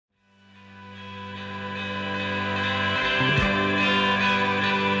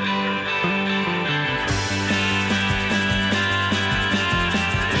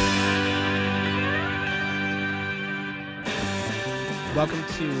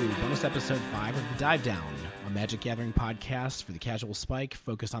to bonus episode 5 of The Dive Down, a Magic Gathering podcast for the casual spike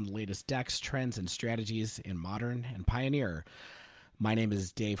focused on the latest decks, trends, and strategies in Modern and Pioneer. My name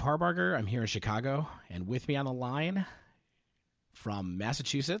is Dave Harbarger. I'm here in Chicago, and with me on the line from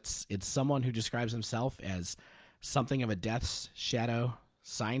Massachusetts, it's someone who describes himself as something of a Death's Shadow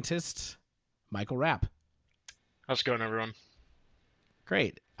scientist, Michael Rapp. How's it going, everyone?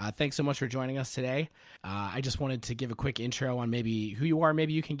 Great. Thanks so much for joining us today. I just wanted to give a quick intro on maybe who you are.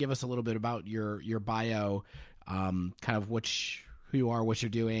 Maybe you can give us a little bit about your bio, kind of who you are, what you're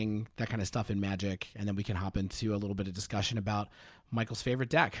doing, that kind of stuff in Magic, and then we can hop into a little bit of discussion about Michael's favorite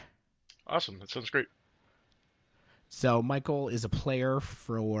deck. Awesome. That sounds great. So Michael is a player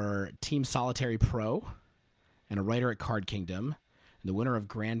for Team Solitary Pro and a writer at Card Kingdom, and the winner of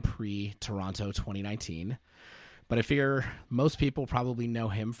Grand Prix Toronto 2019. But I figure most people probably know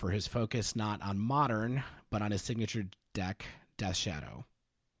him for his focus not on Modern, but on his signature deck, Death's Shadow.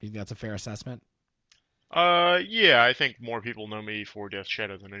 Do you think that's a fair assessment? Yeah, I think more people know me for Death's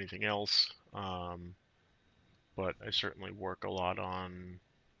Shadow than anything else. But I certainly work a lot on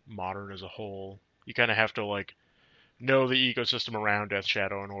Modern as a whole. You kind of have to, know the ecosystem around Death's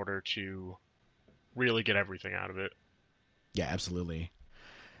Shadow in order to really get everything out of it. Yeah, absolutely.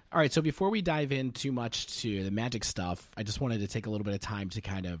 All right, so before we dive in too much to the Magic stuff, I just wanted to take a little bit of time to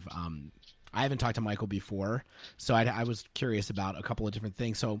kind of I haven't talked to Michael before, so I was curious about a couple of different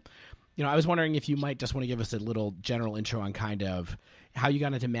things. So, I was wondering if you might just want to give us a little general intro on kind of how you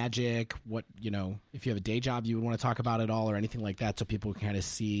got into Magic, what, if you have a day job you would want to talk about at all or anything like that, so people can kind of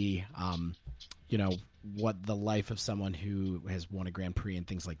see, what the life of someone who has won a Grand Prix and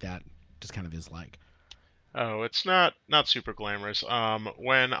things like that just kind of is like. Oh, it's not super glamorous.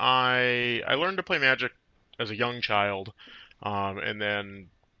 When I learned to play Magic as a young child, and then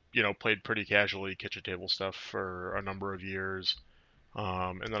played pretty casually kitchen table stuff for a number of years,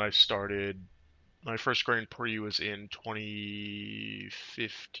 and then I started. My first Grand Prix was in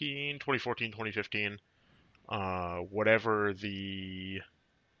 2014, 2015.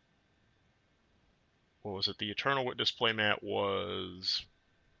 What was it? The Eternal Witness playmat was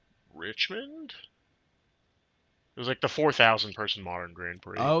Richmond. It was like the 4,000 person Modern Grand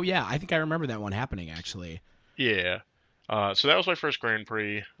Prix. Oh, yeah. I think I remember that one happening, actually. Yeah. So that was my first Grand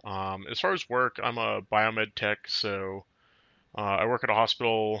Prix. As far as work, I'm a biomed tech, so I work at a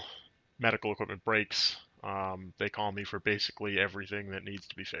hospital. Medical equipment breaks. They call me for basically everything that needs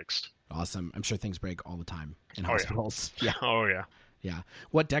to be fixed. Awesome. I'm sure things break all the time in Oh, hospitals. Yeah. Oh, yeah. Yeah.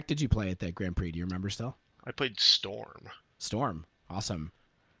 What deck did you play at that Grand Prix? Do you remember still? I played Storm. Storm. Awesome.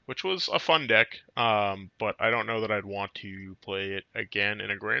 Which was a fun deck, but I don't know that I'd want to play it again in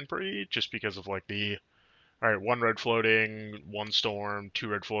a Grand Prix just because of all right, 1 red floating, 1 storm, 2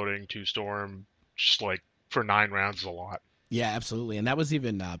 red floating, 2 storm, just for 9 rounds is a lot. Yeah, absolutely. And that was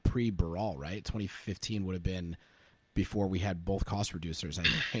even pre-Baral, right? 2015 would have been before we had both cost reducers, I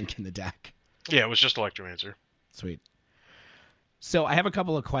think, in the deck. Yeah, it was just Electromancer. Sweet. So I have a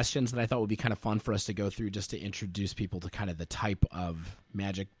couple of questions that I thought would be kind of fun for us to go through just to introduce people to kind of the type of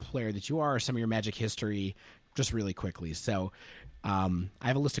Magic player that you are, some of your Magic history, just really quickly. So I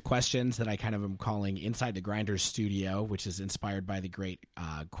have a list of questions that I kind of am calling Inside the Grinders Studio, which is inspired by the great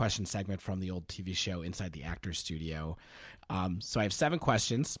question segment from the old TV show Inside the Actors Studio. So I have 7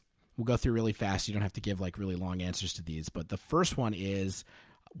 questions. We'll go through really fast. You don't have to give really long answers to these. But the first one is,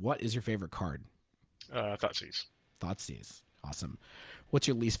 what is your favorite card? Thoughtseize. Thoughtseize. Awesome. What's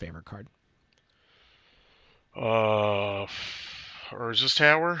your least favorite card? Urza's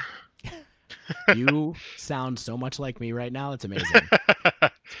Tower. You sound so much like me right now. It's amazing.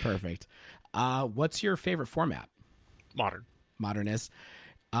 It's perfect. What's your favorite format? Modern. Modern is.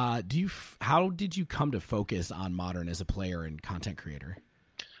 How did you come to focus on Modern as a player and content creator?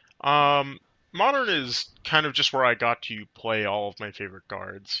 Modern is kind of just where I got to play all of my favorite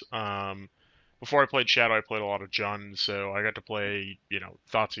cards. Before I played Shadow, I played a lot of Jund, so I got to play,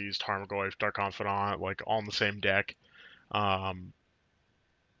 Thoughtseize, Tarmogoyf, Dark Confidant, all in the same deck. And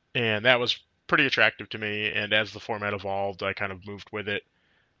that was pretty attractive to me, and as the format evolved, I kind of moved with it.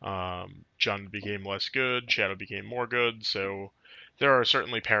 Jund became less good, Shadow became more good, so there are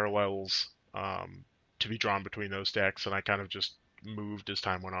certainly parallels to be drawn between those decks, and I kind of just moved as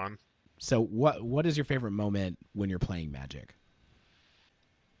time went on. So what is your favorite moment when you're playing Magic?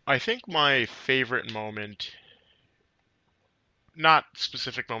 I think my favorite moment, not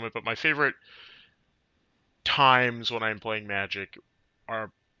specific moment, but my favorite times when I'm playing Magic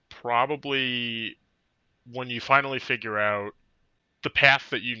are probably when you finally figure out the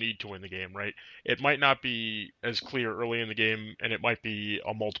path that you need to win the game, right? It might not be as clear early in the game, and it might be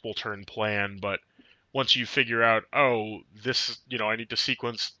a multiple turn plan, but once you figure out, oh, this, I need to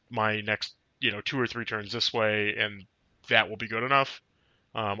sequence my next, 2 or 3 turns this way, and that will be good enough.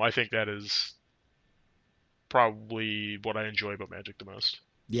 I think that is probably what I enjoy about Magic the most.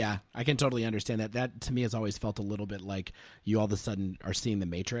 Yeah, I can totally understand that. That to me has always felt a little bit like you all of a sudden are seeing the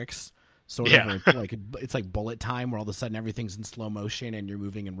Matrix, sort of, Yeah. where it's like bullet time, where all of a sudden everything's in slow motion and you're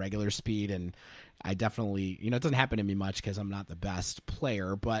moving in regular speed. And I definitely, it doesn't happen to me much because I'm not the best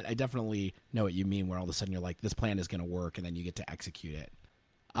player, but I definitely know what you mean. Where all of a sudden you're like, this plan is going to work, and then you get to execute it.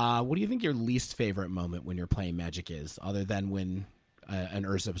 What do you think your least favorite moment when you're playing Magic is, other than when an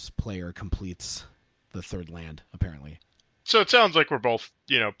Urzub's player completes the third land? Apparently, So it sounds like we're both,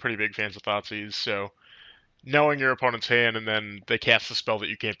 pretty big fans of Thoughtseize. So knowing your opponent's hand and then they cast a spell that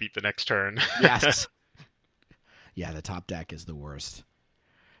you can't beat the next turn. yes. Yeah, the top deck is the worst.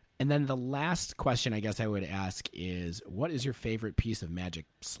 And then the last question I guess I would ask is, what is your favorite piece of Magic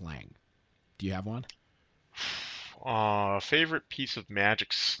slang? Do you have one? Favorite piece of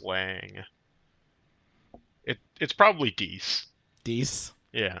Magic slang. It's probably Dees. Dees?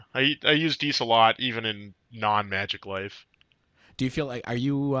 Yeah, I use Dees a lot, even in non-Magic life. Do you feel like, are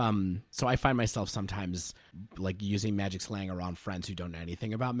you so I find myself sometimes like using Magic slang around friends who don't know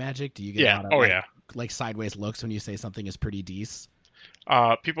anything about Magic. Do you get a Yeah. lot of Oh yeah. like sideways looks when you say something is pretty Dees?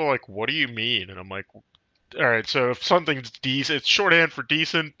 People are like, what do you mean? And I'm like, all right. So if something's decent, it's shorthand for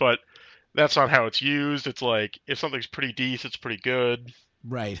decent, but that's not how it's used. It's like if something's pretty decent, it's pretty good.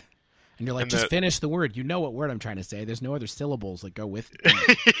 Right. And you're like, And just that, finish the word. You know what word I'm trying to say. There's no other syllables that go with deep yeah,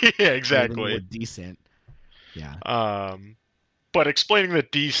 other than the exactly. word decent. Yeah. Um, but explaining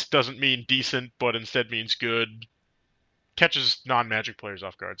that dec doesn't mean decent, but instead means good, catches non-Magic players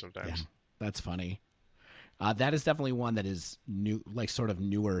off guard Yeah. sometimes. That's funny. That is definitely one that is new, like sort of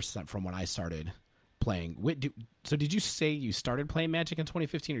newer from when I started playing. So did you say you started playing Magic in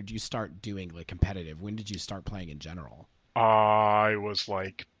 2015, or did you start doing like competitive? When did you start playing in general? I was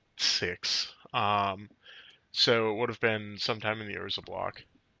like 6. So it would have been sometime in the Urza block.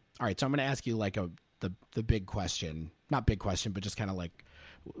 All right, so I'm going to ask you like the big question, not big question, but just kind of like,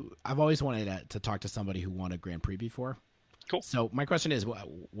 I've always wanted to talk to somebody who won a Grand Prix before. Cool. So my question is,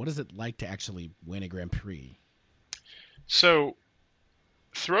 what is it like to actually win a Grand Prix? So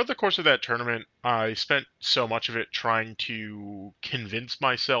throughout the course of that tournament, I spent so much of it trying to convince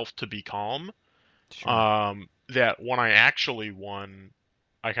myself to be calm, Sure. that when I actually won,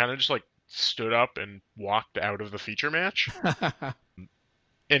 I kind of just like stood up and walked out of the feature match.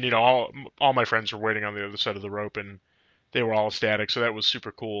 And all my friends were waiting on the other side of the rope, and they were all ecstatic. So that was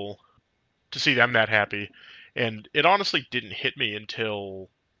super cool to see them that happy. And it honestly didn't hit me until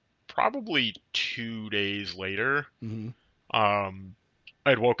probably 2 days later. hmm Um,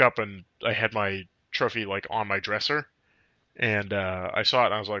 I'd woke up and I had my trophy like on my dresser, and I saw it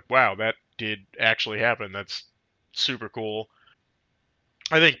and I was like, "Wow, that did actually happen. That's super cool."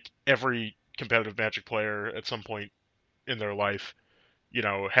 I think every competitive Magic player at some point in their life,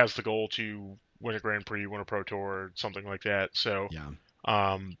 has the goal to win a Grand Prix, win a Pro Tour, something like that. So Yeah.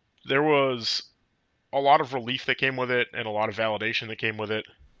 um, there was a lot of relief that came with it and a lot of validation that came with it.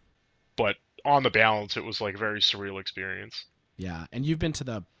 But on the balance, it was like a very surreal experience. Yeah. And you've been to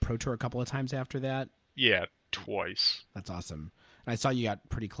the Pro Tour a couple of times after that. Yeah, twice. That's awesome. And I saw you got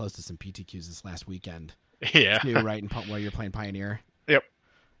pretty close to some PTQs this last weekend Yeah. too, right? While you're playing Pioneer. Yep.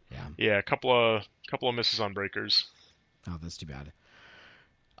 Yeah. Yeah, a couple of misses on breakers. Oh, that's too bad.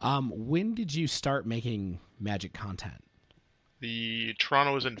 When did you start making Magic content? The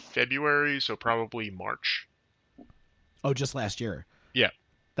Toronto was in February, so probably March. Oh, just last year. Yeah,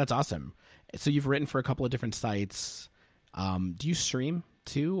 That's awesome. So you've written for a couple of different sites. Do you stream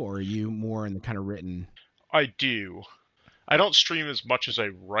too, or are you more in the kind of written? I do. I don't stream as much as I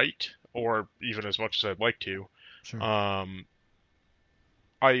write, or even as much as I'd like to. Sure. Um,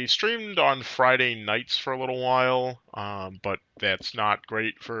 I streamed on Friday nights for a little while, but that's not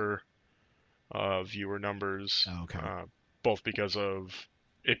great for viewer numbers, Oh, okay. both because of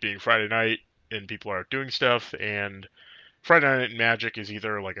it being Friday night and people are doing stuff, and Friday Night Magic is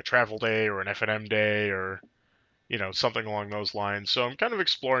either like a travel day or an F&M day or something along those lines. So I'm kind of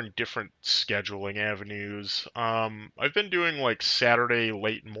exploring different scheduling avenues. I've been doing like Saturday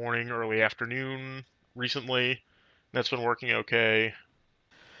late morning, early afternoon recently. That's been working okay.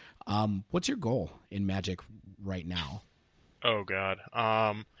 What's your goal in Magic right now? Oh God.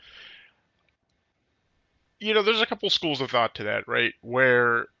 There's a couple schools of thought to that, right?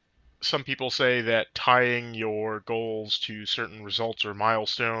 Where some people say that tying your goals to certain results or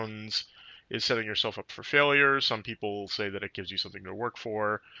milestones is setting yourself up for failure. Some people say that it gives you something to work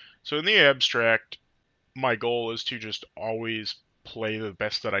for. So in the abstract, my goal is to just always play the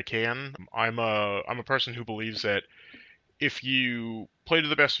best that I can. I'm a person who believes that if you play to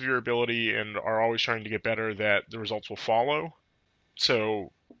the best of your ability and are always trying to get better, that the results will follow.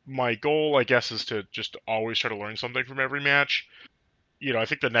 So my goal, I guess, is to just always try to learn something from every match. I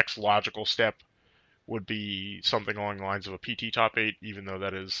think the next logical step would be something along the lines of a PT top 8, even though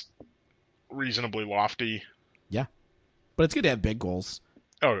that is reasonably lofty. Yeah, but it's good to have big goals.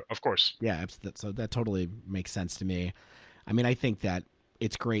 Oh, of course. Yeah, so that totally makes sense to me. I mean, I think that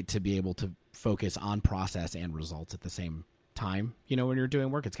it's great to be able to focus on process and results at the same time. When you're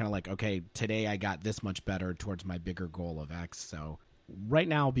doing work, it's kind of like, okay, today I got this much better towards my bigger goal of X. So right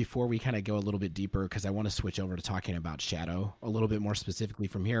now, before we kind of go a little bit deeper, because I want to switch over to talking about Shadow a little bit more specifically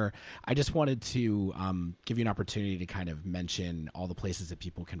from here, I just wanted to give you an opportunity to kind of mention all the places that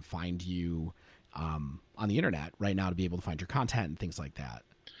people can find you on the internet right now to be able to find your content and things like that.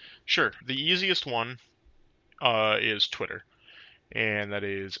 Sure. The easiest one is Twitter, and that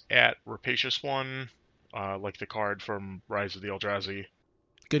is at Rapacious1, like the card from Rise of the Eldrazi.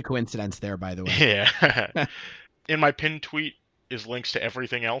 Good coincidence there, by the way. Yeah. In my pinned tweet is links to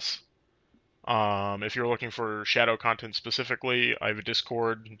everything else. If you're looking for Shadow content specifically, I have a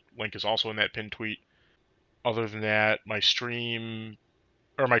Discord. Link is also in that pinned tweet. Other than that, my stream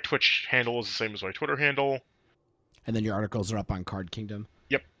or my Twitch handle is the same as my Twitter handle. And then your articles are up on Card Kingdom.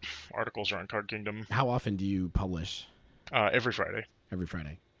 Yep, articles are on Card Kingdom. How often do you publish? Every Friday. Every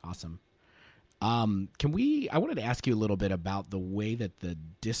Friday. Awesome. I wanted to ask you a little bit about the way that the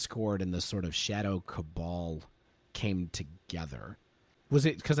Discord and the sort of Shadow Cabal came together. Was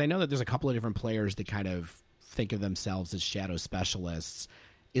it because I know that there's a couple of different players that kind of think of themselves as Shadow specialists?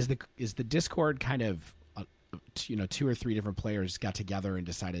 Is the Discord kind of two or three different players got together and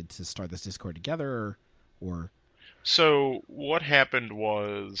decided to start this Discord together, or? So what happened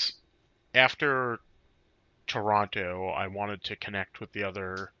was after Toronto, I wanted to connect with the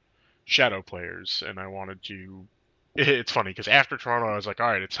other Shadow players, and I wanted to. It's funny because after Toronto, I was like, all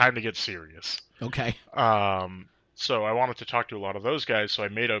right, it's time to get serious. Okay. So I wanted to talk to a lot of those guys, so I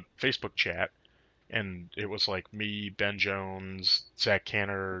made a Facebook chat, and it was like me, Ben Jones, Zach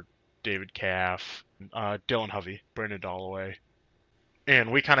Canner, David Caff, Dylan Hovey, Brandon Dalloway,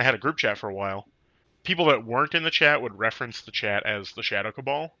 and we kind of had a group chat for a while. People that weren't in the chat would reference the chat as the Shadow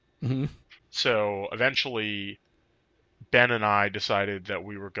Cabal. Mm-hmm. So eventually, Ben and I decided that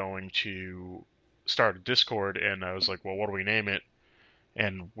we were going to start a Discord, and I was like, well, what do we name it?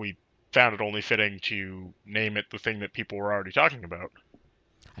 And we found it only fitting to name it the thing that people were already talking about.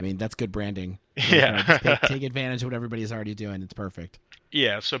 I mean, that's good branding. Yeah. Take advantage of what everybody's already doing. It's perfect.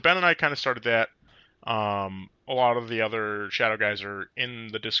 Yeah, so Ben and I kind of started that. A lot of the other Shadow guys are in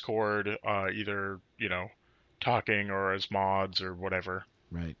the Discord, either, talking or as mods or whatever.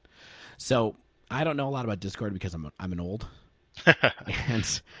 Right. So I don't know a lot about Discord because I'm an old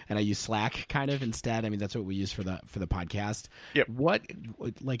and I use Slack kind of instead. I mean, that's what we use for the podcast. Yep.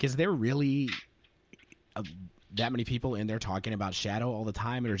 Is there really that many people in there talking about Shadow all the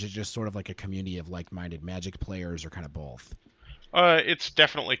time, or is it just sort of like a community of like-minded Magic players, or kind of both? It's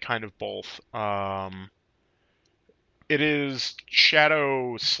definitely kind of both. It is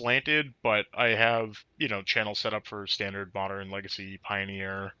Shadow slanted, but I have, channels set up for Standard, Modern, Legacy,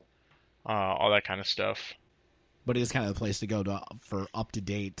 Pioneer, all that kind of stuff. But it is kind of the place to go for up to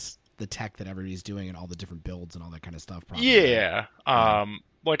date the tech that everybody's doing and all the different builds and all that kind of stuff. Probably. Yeah.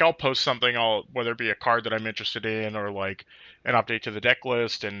 Like I'll post something, whether it be a card that I'm interested in or like an update to the deck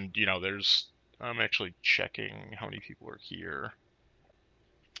list, and I'm actually checking how many people are here.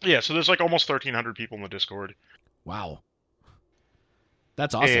 Yeah, so there's like almost 1,300 people in the Discord. Wow.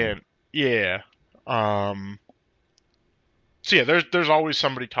 That's awesome. And yeah. So yeah, there's always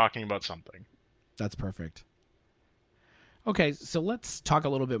somebody talking about something. That's perfect. Okay, so let's talk a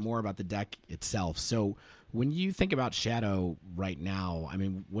little bit more about the deck itself. So when you think about Shadow right now, I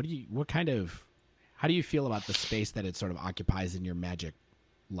mean, how do you feel about the space that it sort of occupies in your Magic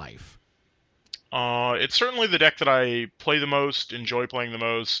life? It's certainly the deck that I play the most, enjoy playing the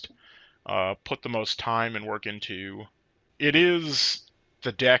most, put the most time and work into. It is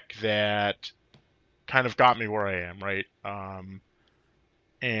the deck that kind of got me where I am, right?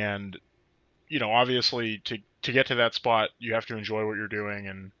 And obviously to get to that spot, you have to enjoy what you're doing,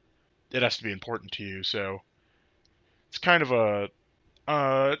 and it has to be important to you. So it's kind of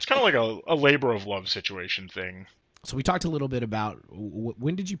like a labor of love situation thing. So we talked a little bit about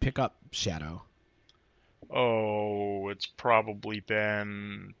when did you pick up Shadow? Oh, it's probably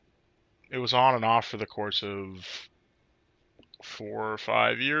been. It was on and off for the course of 4 or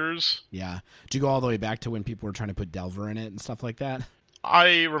 5 years. Yeah. Did you go all the way back to when people were trying to put Delver in it and stuff like that?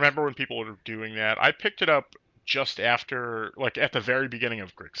 I remember when people were doing that. I picked it up just after, like at the very beginning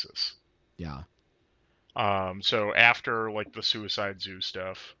of Grixis. Yeah. So after like the Suicide Zoo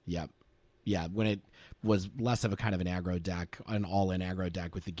stuff. Yep. Yeah. When it was less of a kind of an aggro deck, an all-in aggro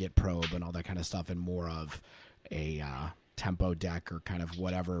deck with the Git probe and all that kind of stuff, and more of a tempo deck or kind of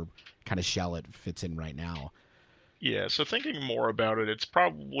whatever kind of shell it fits in right now. Yeah, so thinking more about it, it's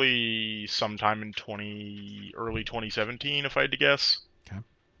probably sometime in early 2017, if I had to guess. Okay.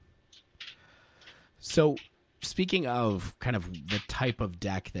 So, speaking of kind of the type of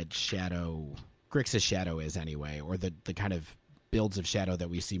deck that Grixis Shadow is anyway, or the kind of builds of Shadow that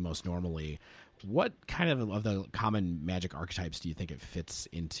we see most normally, what kind of the common Magic archetypes do you think it fits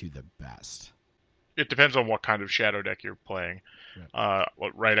into the best? It depends on what kind of Shadow deck you're playing. Right.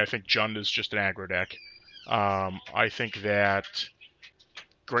 Right, I think Jund is just an aggro deck. I think that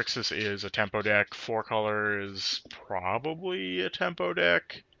Grixis is a tempo deck. Four color is probably a tempo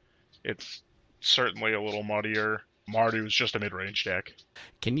deck. It's certainly a little muddier. Mardu is just a mid-range deck.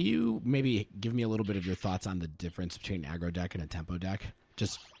 Can you maybe give me a little bit of your thoughts on the difference between an aggro deck and a tempo deck?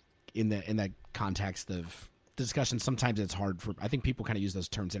 Just in the context of the discussion, sometimes it's hard for. I think people kind of use those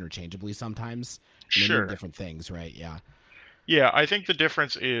terms interchangeably sometimes, and they mean Sure. different things, right? Yeah. Yeah, I think the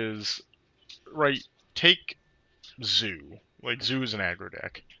difference is, right, take Zoo. Like, Zoo is an aggro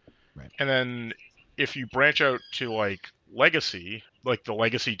deck. Right. And then if you branch out to, like, Legacy, like the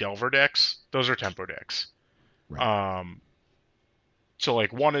Legacy Delver decks, those are tempo decks. Right. Um, so,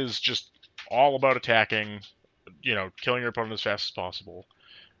 like, one is just all about attacking, killing your opponent as fast as possible.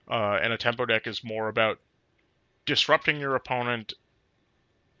 And a tempo deck is more about disrupting your opponent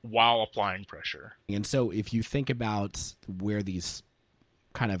while applying pressure. And so, if you think about where these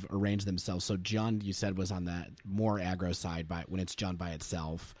kind of arrange themselves, so Jund, you said, was on that more aggro side when it's Jund by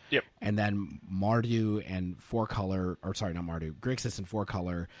itself, Yep. and then Mardu and four color, or sorry, not Mardu, Grixis and four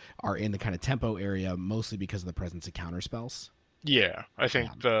color are in the kind of tempo area, mostly because of the presence of counter spells. Yeah, I Yeah.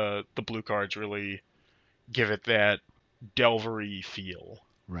 think the blue cards really give it that Delvery feel.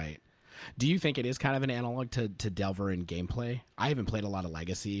 Right. Do you think it is kind of an analog to Delver in gameplay? I haven't played a lot of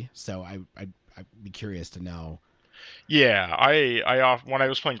Legacy, so I'd be curious to know. Yeah, when I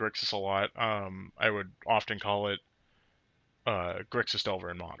was playing Grixis a lot, I would often call it Grixis Delver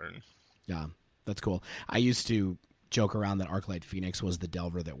in Modern. Yeah, that's cool. I used to joke around that Arclight Phoenix was the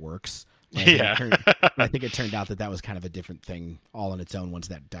Delver that works, but Yeah. I think it turned out that was kind of a different thing all on its own once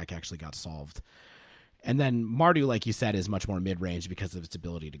that deck actually got solved. And then Mardu, like you said, is much more mid-range because of its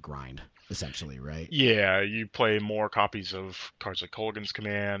ability to grind, essentially, right? Yeah, you play more copies of cards like Kolaghan's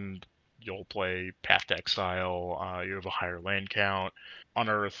Command. You'll play Path to Exile. You have a higher land count.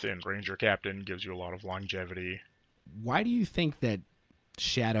 Unearth and Ranger Captain gives you a lot of longevity. Why do you think that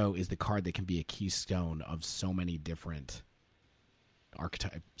Shadow is the card that can be a keystone of so many different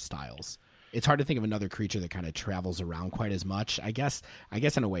archetype styles? It's hard to think of another creature that kind of travels around quite as much. I guess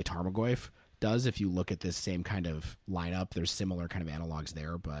in a way Tarmogoyf does. If you look at this same kind of lineup, there's similar kind of analogs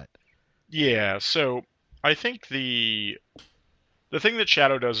there, but Yeah, so I think the thing that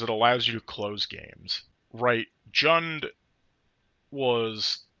Shadow does, it allows you to close games. Right, Jund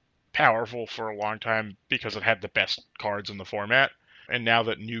was powerful for a long time because it had the best cards in the format. And now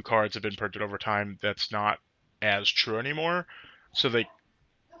that new cards have been printed over time, that's not as true anymore. So they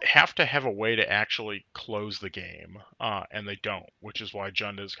have to have a way to actually close the game, and they don't, which is why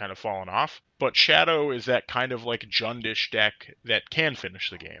Jund has kind of fallen off. But Shadow is that kind of like Jundish deck that can finish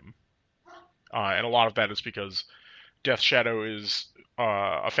the game. And a lot of that is because Death Shadow is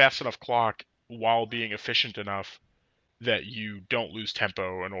a fast enough clock while being efficient enough that you don't lose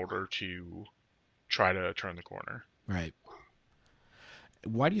tempo in order to try to turn the corner. right.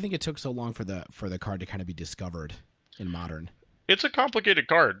 Why do you think it took so long for the card to kind of be discovered in Modern? It's a complicated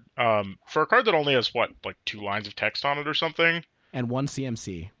card. For a card that only has what, like 2 lines of text on it or something. And one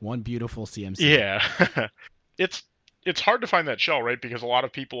CMC, one beautiful CMC. Yeah, it's it's hard to find that shell, right? Because a lot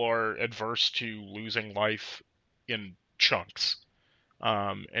of people are adverse to losing life in chunks,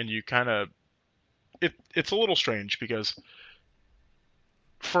 and you kind of it's a little strange because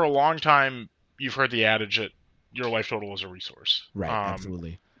for a long time you've heard the adage that your life total is a resource. Right,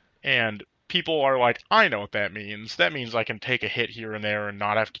 absolutely. And people are like, I know what that means. That means I can take a hit here and there and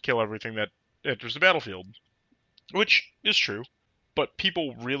not have to kill everything that enters the battlefield, which is true. But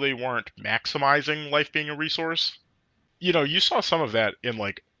people really weren't maximizing life being a resource. You saw some of that in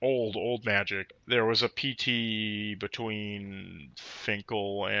like old Magic. There was a PT between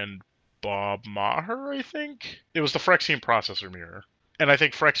Finkel and Bob Maher, I think. It was the Phyrexian Processor Mirror. And I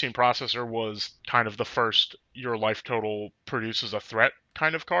think Phyrexian Processor was kind of the first your life total produces a threat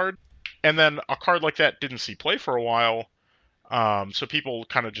kind of card. And then a card like that didn't see play for a while. So people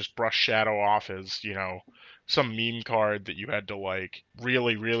kind of just brush Shadow off as, some meme card that you had to like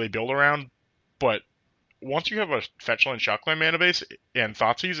really, really build around. But once you have a Fetchland Shockland mana base and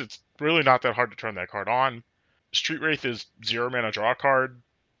Thoughtseize, it's really not that hard to turn that card on. Street Wraith is 0 mana draw card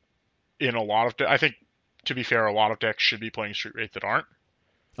in a lot of I think, to be fair, a lot of decks should be playing Street Wraith that aren't.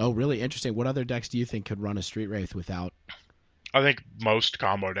 Oh, really interesting. What other decks do you think could run a Street Wraith without? I think most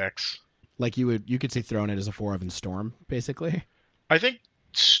combo decks. Like you could say throwing it as a 4 of in Storm, basically. I think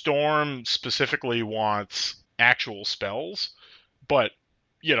Storm specifically wants actual spells, but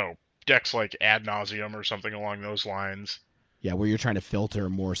decks like Ad Nauseum or something along those lines. Yeah, where you're trying to filter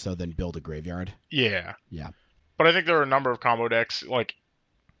more so than build a graveyard. Yeah. Yeah. But I think there are a number of combo decks. Like,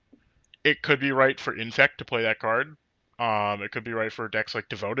 it could be right for Infect to play that card. It could be right for decks like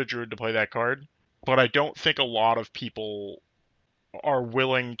Devoted Druid to play that card. But I don't think a lot of people are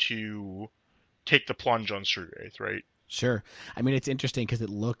willing to take the plunge on Street Wraith, right? Sure. I mean, it's interesting because it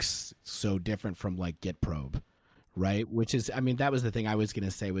looks so different from like Get Probe, right? Which is, I mean, that was the thing I was going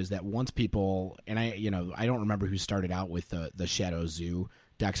to say was that once people, and I don't remember who started out with the Shadow Zoo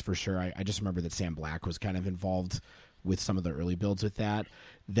decks for sure. I just remember that Sam Black was kind of involved with some of the early builds with that.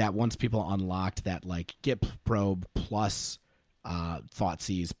 That once people unlocked that like Get Probe plus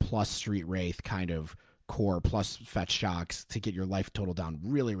Thoughtseize plus Street Wraith kind of core plus Fetch Shocks to get your life total down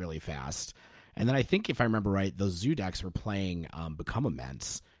really, really fast. And then I think if I remember right, those Zoo decks were playing Become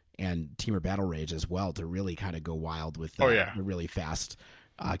Immense and Teamer Battle Rage as well to really kind of go wild with the really fast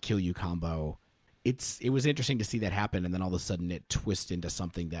kill you combo. It was interesting to see that happen, and then all of a sudden it twists into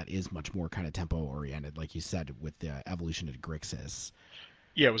something that is much more kind of tempo oriented, like you said, with the evolution of Grixis.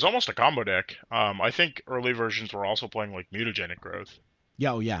 Yeah, it was almost a combo deck. I think early versions were also playing like Mutagenic Growth.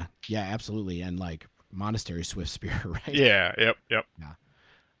 Yeah, oh yeah, absolutely, and like Monastery Swift Spear, right? Yeah, yep. Yeah.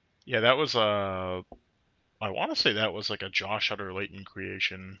 Yeah, that was I want to say that was like a Josh Hutter Layton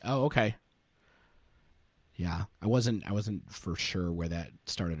creation. Oh, okay. Yeah, I wasn't for sure where that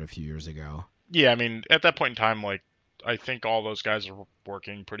started a few years ago. Yeah, I mean, at that point in time, like, I think all those guys are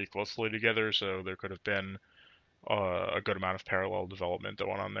working pretty closely together, so there could have been a good amount of parallel development that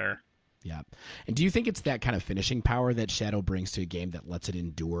went on there. Yeah. And do you think it's that kind of finishing power that Shadow brings to a game that lets it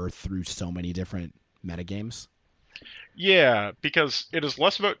endure through so many different metagames? Yeah, because it is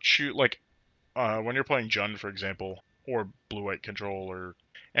less about when you're playing Jund, for example, or Blue White Control, or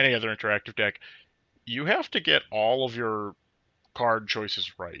any other interactive deck, you have to get all of your card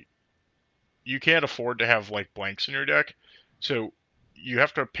choices right. You can't afford to have like blanks in your deck, so you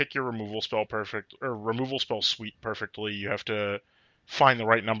have to pick your removal spell suite perfectly. You have to find the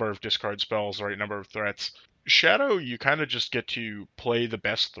right number of discard spells, the right number of threats. Shadow, you kind of just get to play the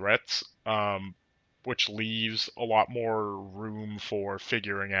best threats, which leaves a lot more room for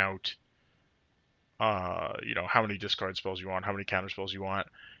figuring out, how many discard spells you want, how many counter spells you want.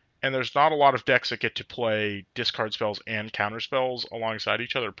 And there's not a lot of decks that get to play discard spells and counter spells alongside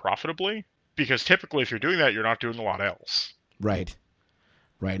each other profitably, because typically if you're doing that, you're not doing a lot else. Right.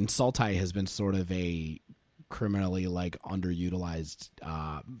 And Sultai has been sort of a criminally like underutilized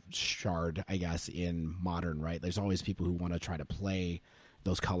shard, I guess, in Modern, right? There's always people who want to try to play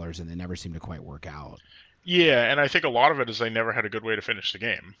those colors and they never seem to quite work out. Yeah, and I think a lot of it is they never had a good way to finish the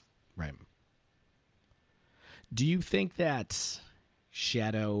game. Right. Do you think that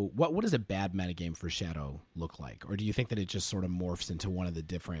Shadow, what does a bad metagame for Shadow look like? Or do you think that it just sort of morphs into one of the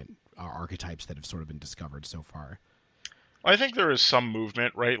different archetypes that have sort of been discovered so far? I think there is some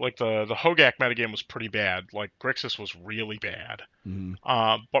movement, right? Like the Hogak metagame was pretty bad. Like Grixis was really bad. Mm-hmm.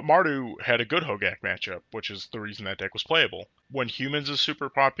 But Mardu had a good Hogak matchup, which is the reason that deck was playable. When Humans is super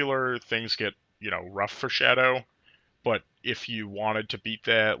popular, things get, rough for Shadow. But if you wanted to beat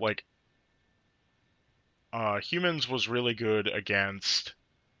that, like, Humans was really good against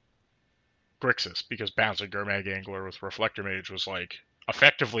Grixis because bouncing Gurmag Angler with Reflector Mage was like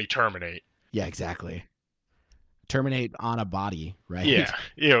effectively Terminate. Yeah, exactly. Terminate on a body, right? Yeah,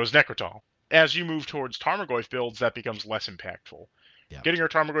 it was Necrotal. As you move towards Tarmogoyf builds, that becomes less impactful. Yeah. Getting your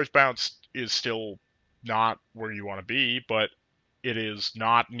Tarmogoyf bounced is still not where you want to be, but it is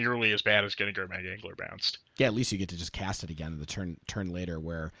not nearly as bad as getting Gurmag Angler bounced. Yeah, at least you get to just cast it again the turn later,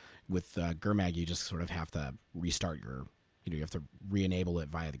 where with Gurmag you just sort of have to restart your, you have to re-enable it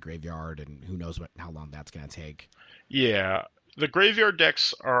via the graveyard, and who knows how long that's going to take. Yeah, the graveyard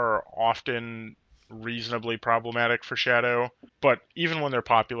decks are often reasonably problematic for Shadow, but even when they're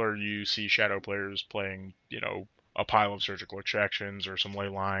popular, you see Shadow players playing, a pile of Surgical Extractions or some Ley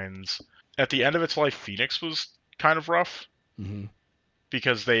Lines. At the end of its life, Phoenix was kind of rough, mm-hmm.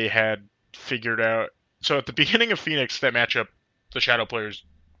 because they had figured out. So at the beginning of Phoenix, that matchup, the Shadow players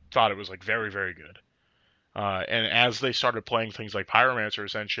thought it was like very, very good. And as they started playing things like Pyromancer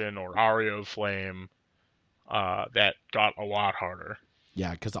Ascension or Aria of Flame, that got a lot harder.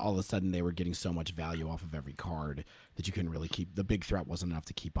 Yeah, because all of a sudden they were getting so much value off of every card that you couldn't really keep. The big threat wasn't enough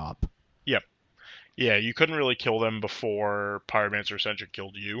to keep up. Yep. Yeah, you couldn't really kill them before Pyromancer Ascension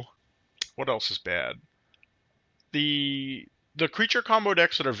killed you. What else is bad? The the creature combo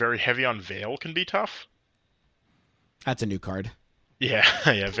decks that are very heavy on Veil can be tough. That's a new card. Yeah,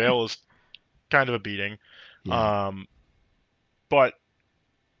 yeah, Veil is kind of a beating. Yeah. Um, but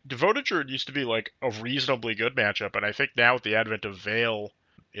Devoted Druid used to be like a reasonably good matchup, and I think now with the advent of Veil,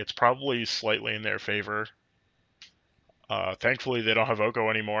 it's probably slightly in their favor. Thankfully, they don't have Oko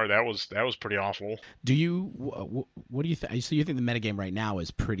anymore. That was pretty awful. Do you? What do you think? So you think the metagame right now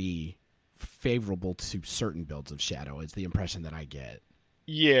is pretty favorable to certain builds of Shadow? Is the impression that I get.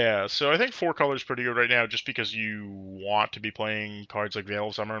 Yeah, so I think four colors pretty good right now, just because you want to be playing cards like Veil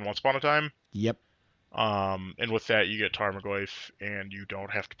of Summer and Once Upon a Time. Yep. And with that, you get Tarmogoyf, and you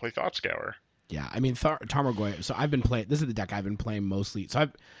don't have to play Thought Scour. Yeah. I mean, Tarmogoyf. So I've been playing. This is the deck I've been playing mostly. So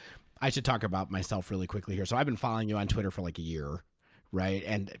I should talk about myself really quickly here. So I've been following you on Twitter for like a year, right?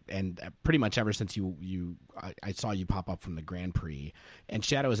 And pretty much ever since I saw you pop up from the Grand Prix. And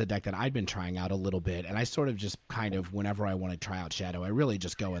Shadow is a deck that I'd been trying out a little bit, and I sort of just kind of whenever I want to try out Shadow, I really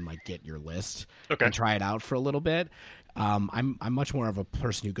just go and like get your list Okay. and try it out for a little bit. I'm much more of a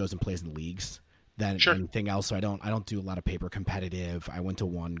person who goes and plays in leagues than Sure. anything else. So I don't do a lot of paper competitive. I went to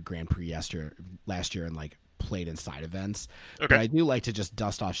one Grand Prix last year and like played in side events. But Okay. I do like to just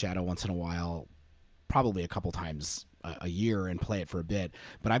dust off Shadow once in a while, probably a couple times a year, and play it for a bit.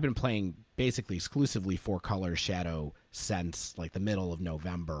 But I've been playing basically exclusively four color Shadow since like the middle of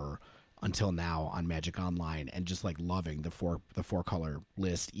November until now on Magic Online, and just like loving the four color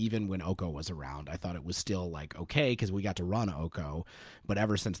list. Even when Oko was around, I thought it was still like okay because we got to run Oko, but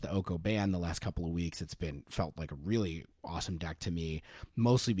ever since the Oko ban the last couple of weeks, it's been felt like a really awesome deck to me.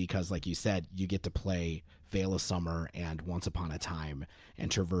 Mostly because, like you said, you get to play Veil of Summer and Once Upon a Time,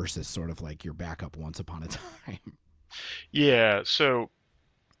 and Traverse is sort of like your backup Once Upon a Time. Yeah, so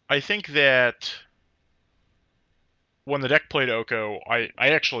I think that when the deck played Oko, I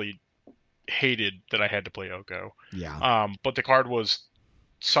actually hated that I had to play Oko. Yeah. But the card was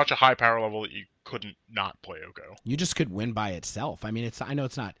such a high power level that you couldn't not play Oko. You just could win by itself. I mean, I know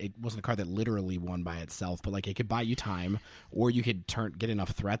it wasn't a card that literally won by itself, but like it could buy you time, or you could get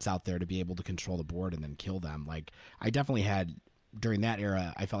enough threats out there to be able to control the board and then kill them. Like I definitely had during that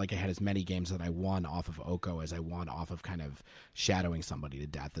era, I felt like I had as many games that I won off of Oko as I won off of kind of shadowing somebody to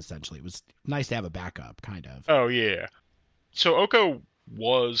death. Essentially, it was nice to have a backup, kind of. Oh yeah. So Oko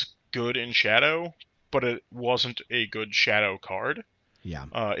was good in Shadow, but it wasn't a good Shadow card. Yeah.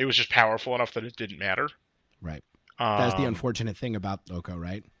 It was just powerful enough that it didn't matter. Right. That's the Um, unfortunate thing about Oko,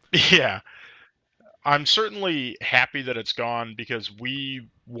 right? yeah. I'm certainly happy that it's gone because we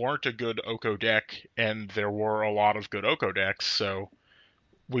weren't a good Oko deck, and there were a lot of good Oko decks, so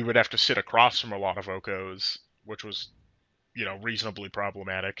we would have to sit across from a lot of Okos, which was, reasonably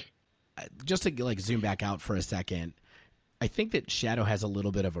problematic. Just to like zoom back out for a second, I think that Shadow has a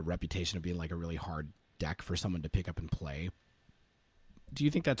little bit of a reputation of being like a really hard deck for someone to pick up and play. Do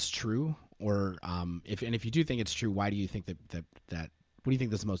you think that's true, or if you do think it's true, why do you think that what do you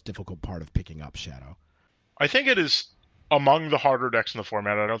think is the most difficult part of picking up Shadow? I think it is among the harder decks in the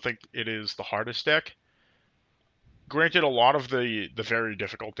format. I don't think it is the hardest deck. Granted, a lot of the very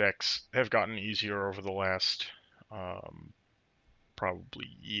difficult decks have gotten easier over the last um, probably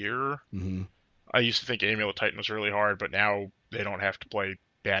year. Mm-hmm. I used to think Amulet Titan was really hard, but now they don't have to play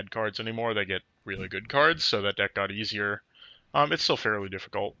bad cards anymore. They get really good cards, so that deck got easier. It's still fairly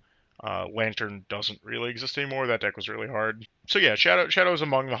difficult. Lantern doesn't really exist anymore. That deck was really hard. So yeah, Shadow is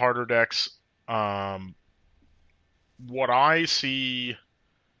among the harder decks. Um, what I see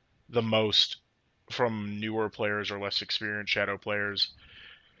the most from newer players or less experienced Shadow players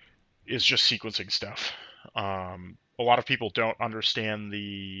is just sequencing stuff. A lot of people don't understand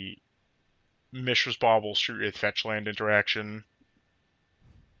the Mishra's Bauble Street Wraith Fetchland interaction,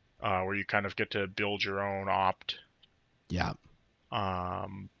 where you kind of get to build your own opt. Yeah.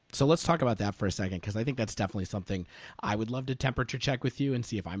 Um, So let's talk about that for a second, because I think that's definitely something I would love to temperature check with you and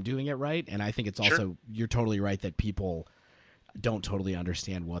see if I'm doing it right. And I think it's sure. also, you're totally right that people don't totally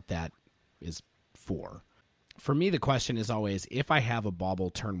understand what that is for. For me, the question is always, if I have a Bauble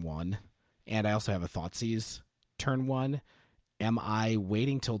turn one, and I also have a Thoughtseize turn one, am I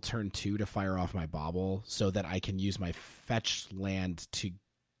waiting till turn two to fire off my Bauble so that I can use my fetch land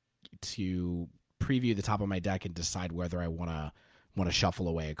to preview the top of my deck and decide whether I want to shuffle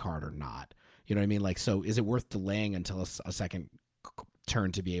away a card or not? You know what I mean? Like, so is it worth delaying until a second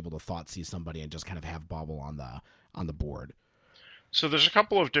turn to be able to Thoughtseize somebody and just kind of have Bauble on the board? So there's a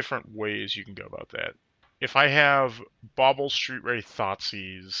couple of different ways you can go about that. if I have Bauble, Street Wraith,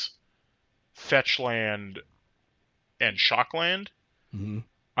 Thoughtseize, Fetch Land, and Shockland, Hmm.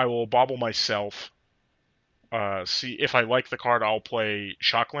 I will Bauble myself. See if I like the card, I'll play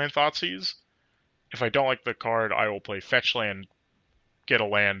Shockland, Thoughtseize. If I don't like the card, I will play Fetch Land, get a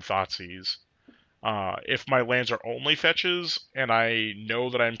land, Thoughtseize. If my lands are only fetches and I know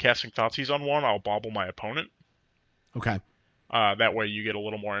that I'm casting Thoughtseize on one, I'll Bauble my opponent. Okay. That way you get a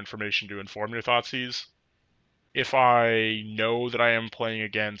little more information to inform your Thoughtseize. If I know that I am playing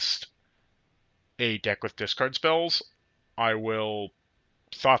against a deck with discard spells, I will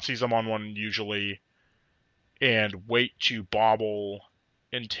Thoughtseize them on one usually and wait to Bauble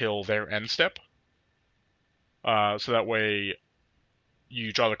until their end step. So that way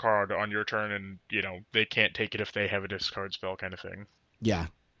you draw the card on your turn and, they can't take it if they have a discard spell kind of thing. Yeah,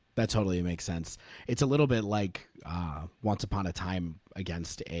 that totally makes sense. It's a little bit like Once Upon a Time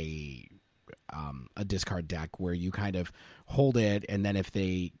against a discard deck where you kind of hold it, and then if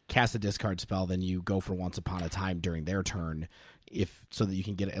they cast a discard spell, then you go for Once Upon a Time during their turn, if so that you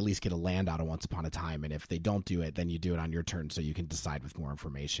can at least get a land out of Once Upon a Time. And if they don't do it, then you do it on your turn, so you can decide with more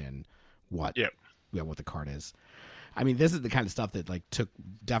information what Yep. what the card is. I mean, this is the kind of stuff that like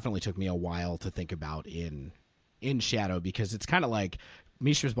definitely took me a while to think about in Shadow, because it's kind of like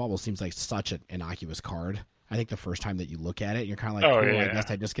Mishra's Bauble seems like such an innocuous card. I think the first time that you look at it, you're kind of like, Oh, cool, I yeah.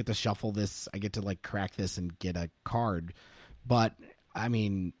 guess I just get to shuffle this. I get to like crack this and get a card. But I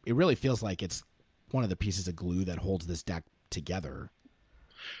mean, it really feels like it's one of the pieces of glue that holds this deck together.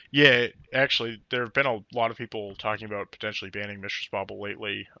 Yeah, actually, there have been a lot of people talking about potentially banning Mistress Bauble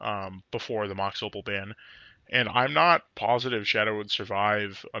lately, before the Mox Opal ban. And I'm not positive Shadow would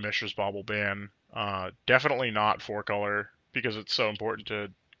survive a Mistress Bauble ban. Definitely not four color, because it's so important to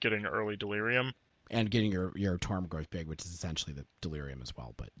getting early Delirium. And getting your Tormgrowth big, which is essentially the Delirium as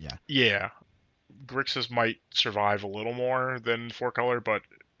well. But yeah. Yeah, Grixis might survive a little more than four color, but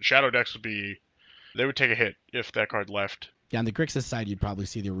Shadow decks they would take a hit if that card left. Yeah, on the Grixis side, you'd probably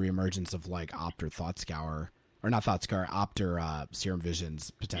see the reemergence of like Opt or Thought Scour, or not Thought Scour, Opt or Serum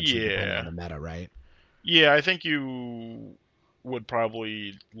Visions potentially, depending on Yeah. the meta, right? Yeah, I think you would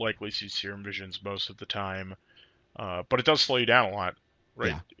probably likely see Serum Visions most of the time. But it does slow you down a lot,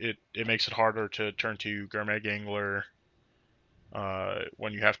 right? Yeah, It makes it harder to turn to Gurmag Angler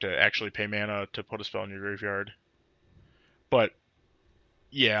when you have to actually pay mana to put a spell in your graveyard. But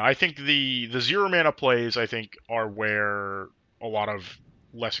yeah, I think the zero mana plays I think are where a lot of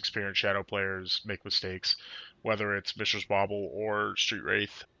less experienced Shadow players make mistakes, whether it's Mishra's Bauble or Street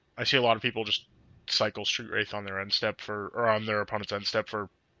Wraith. I see a lot of people just cycle Street Wraith on their end step or on their opponent's end step for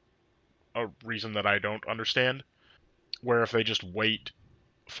a reason that I don't understand. Where if they just wait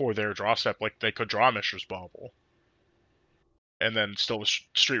for their draw step, like they could draw Mishra's Bauble, and then still with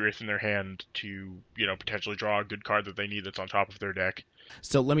Street Wraith in their hand to, potentially draw a good card that they need that's on top of their deck.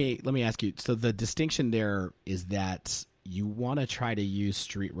 so let me ask you. So the distinction there is that you want to try to use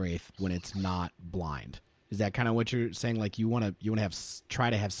Street Wraith when it's not blind. Is that kind of what you're saying? Like you want to have try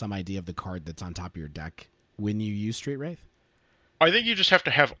to have some idea of the card that's on top of your deck when you use Street Wraith? I think you just have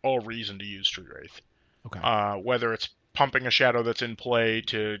to have a reason to use Street Wraith. Okay. Whether it's pumping a shadow that's in play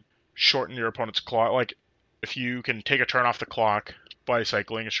to shorten your opponent's clock. Like, if you can take a turn off the clock by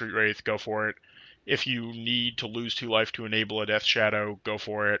cycling a Street Wraith, go for it. If you need to lose 2 life to enable a Death Shadow, go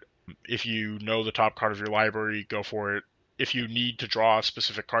for it. If you know the top card of your library, go for it. If you need to draw a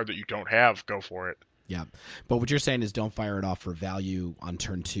specific card that you don't have, go for it. Yeah. But what you're saying is don't fire it off for value on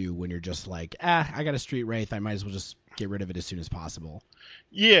turn 2 when you're just like, I got a Street Wraith. I might as well just get rid of it as soon as possible.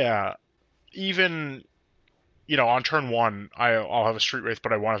 Yeah, even, on turn 1, I'll have a Street Wraith,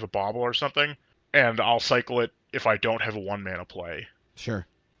 but I want to have a Bauble or something, and I'll cycle it if I don't have a 1 mana play. Sure.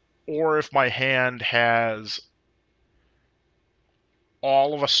 Or if my hand has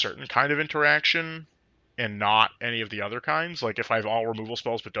all of a certain kind of interaction and not any of the other kinds, like if I have all removal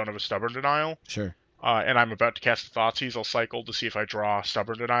spells but don't have a Stubborn Denial, Sure. and I'm about to cast a Thoughtseize, I'll cycle to see if I draw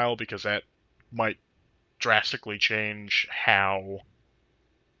Stubborn Denial, because that might drastically change how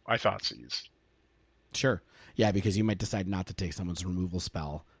I Thoughtseize. Sure. Yeah, because you might decide not to take someone's removal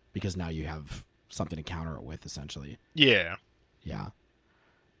spell because now you have something to counter it with, essentially. Yeah. Yeah.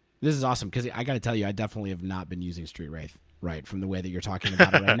 This is awesome because I got to tell you, I definitely have not been using Street Wraith, right, from the way that you're talking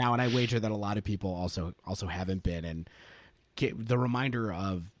about it right now, and I wager that a lot of people also haven't been. And the reminder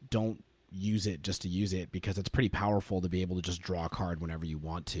of don't use it just to use it, because it's pretty powerful to be able to just draw a card whenever you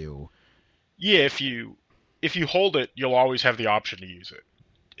want to. Yeah, if you hold it, you'll always have the option to use it.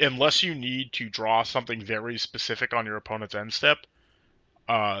 Unless you need to draw something very specific on your opponent's end step,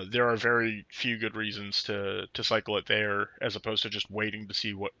 there are very few good reasons to cycle it there, as opposed to just waiting to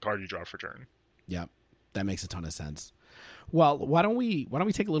see what card you draw for turn. Yep. That makes a ton of sense. Well, why don't we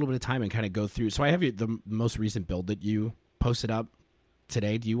take a little bit of time and kind of go through? So I have the most recent build that you posted up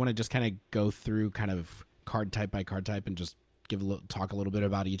today. Do you want to just kind of go through kind of card type by card type and just talk a little bit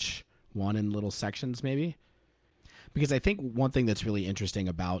about each one in little sections, maybe? Because I think one thing that's really interesting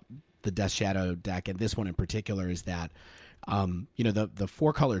about the Death Shadow deck, and this one in particular, is that the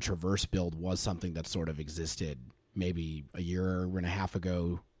 4-color traverse build was something that sort of existed maybe a year and a half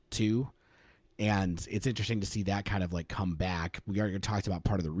ago too. And it's interesting to see that kind of like come back. We already talked about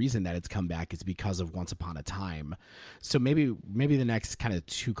part of the reason that it's come back is because of Once Upon a Time. So maybe the next kind of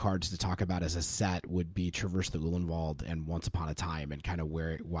 2 cards to talk about as a set would be Traverse the Ulenwald and Once Upon a Time, and kind of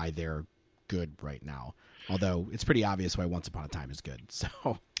why they're good right now. Although it's pretty obvious why Once Upon a Time is good.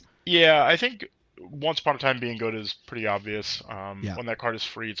 So Yeah, I think Once Upon a Time being good is pretty obvious. yeah, When that card is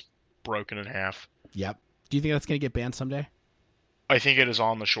free, it's broken in half. yep. Do you think that's going to get banned someday? I think it is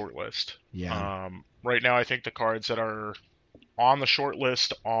on the short list. Yeah, Right now, I think the cards that are on the short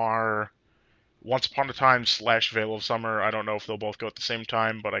list are Once Upon a Time / Veil of Summer. I don't know if they'll both go at the same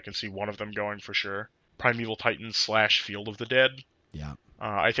time, but I can see one of them going for sure. Primeval Titan / Field of the Dead. yeah.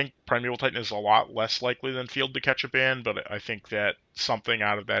 I think Primeval Titan is a lot less likely than Field to catch a ban, but I think that something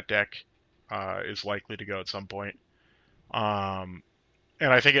out of that deck is likely to go at some point. And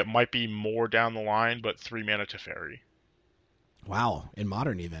I think it might be more down the line, but 3-mana Teferi. Wow, in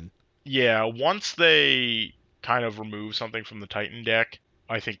Modern even. Yeah, once they kind of remove something from the Titan deck,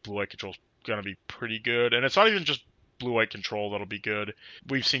 I think Blue White Control's gonna be pretty good. And it's not even just Blue White Control that'll be good.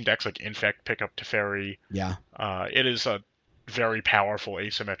 We've seen decks like Infect pick up Teferi. Yeah. It is a very powerful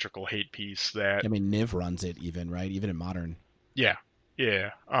asymmetrical hate piece that I mean, Niv runs it even, right? Even in Modern. yeah,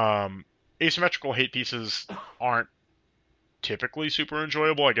 yeah. Asymmetrical hate pieces aren't typically super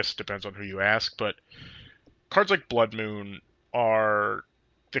enjoyable. I guess it depends on who you ask, but cards like Blood Moon are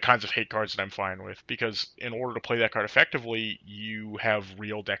the kinds of hate cards that I'm fine with, because in order to play that card effectively, you have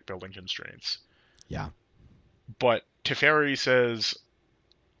real deck building constraints. Yeah. But Teferi says,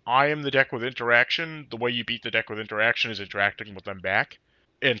 I am the deck with interaction. The way you beat the deck with interaction is interacting with them back.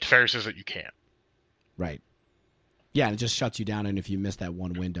 And Teferi says that you can't. Right. Yeah, and it just shuts you down, and if you miss that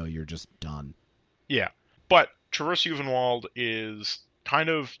one window, you're just done. Yeah. But Traverse Uvenwald is kind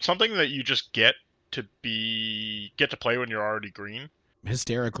of something that you just get to play when you're already green.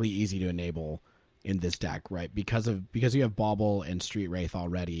 Hysterically easy to enable in this deck, right? Because you have Bauble and Street Wraith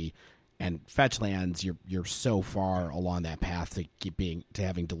already, and fetch lands, you're so far along that path to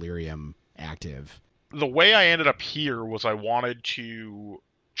having Delirium active. The way I ended up here was I wanted to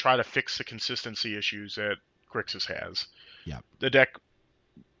try to fix the consistency issues that Grixis has. Yeah. The deck,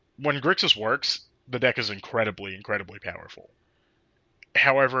 when Grixis works, the deck is incredibly, incredibly powerful.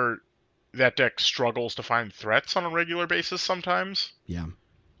 However, that deck struggles to find threats on a regular basis sometimes. Yeah.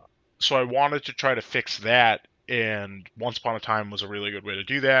 So I wanted to try to fix that, and Once Upon a Time was a really good way to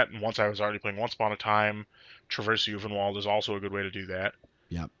do that. And once I was already playing Once Upon a Time, Traverse Uvenwald is also a good way to do that.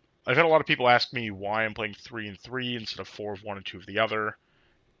 Yeah. I've had a lot of people ask me why I'm playing 3 and 3 instead of 4 of one and 2 of the other.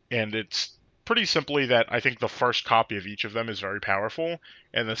 And it's pretty simply that I think the first copy of each of them is very powerful,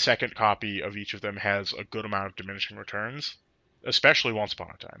 and the second copy of each of them has a good amount of diminishing returns, especially Once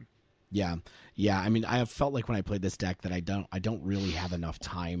Upon a Time. Yeah. Yeah, I mean, I have felt like when I played this deck that I don't really have enough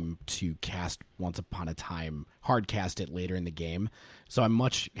time to cast Once Upon a Time, hard cast it later in the game. So I'm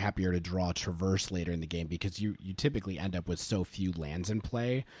much happier to draw Traverse later in the game, because you typically end up with so few lands in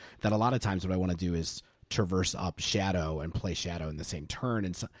play that a lot of times what I want to do is traverse up Shadow and play Shadow in the same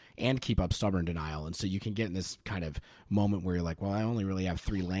turn, and keep up Stubborn Denial. And so you can get in this kind of moment where you're like, well, I only really have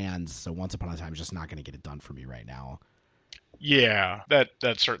 3 lands, so Once Upon a Time is just not going to get it done for me right now. Yeah,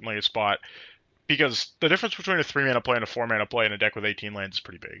 that's certainly a spot. Because the difference between a 3-mana play and a 4-mana play in a deck with 18 lands is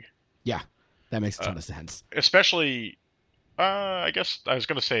pretty big. Yeah, that makes a ton of sense. Especially, I guess I was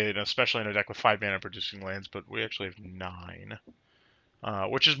going to say, especially in a deck with 5-mana producing lands, but we actually have 9.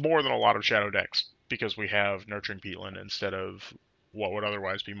 Which is more than a lot of Shadow decks, because we have Nurturing Peatland instead of what would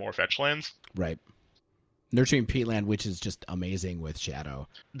otherwise be more fetch lands. Right. Nurturing Peatland, which is just amazing with Shadow.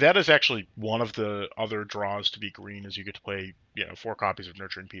 That is actually one of the other draws to be green, is you get to play 4 copies of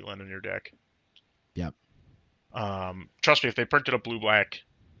Nurturing Peatland in your deck. Yep. Trust me, if they printed a blue-black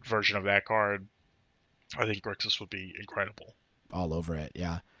version of that card, I think Grixis would be incredible. All over it,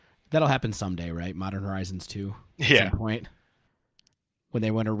 yeah. That'll happen someday, right? Modern Horizons 2 at Yeah. some point. When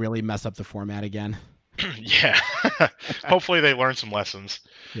they want to really mess up the format again. Yeah. Hopefully they learn some lessons.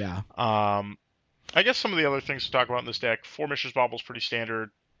 Yeah. I guess some of the other things to talk about in this deck, 4 Mishra's Bauble is pretty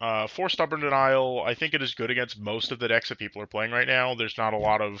standard. 4 Stubborn Denial, I think it is good against most of the decks that people are playing right now. There's not a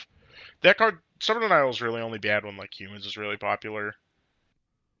lot of... That card, Stubborn Denial, is really only bad when, like, Humans is really popular.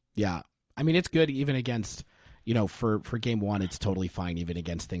 Yeah. I mean, it's good even against, for game one, it's totally fine even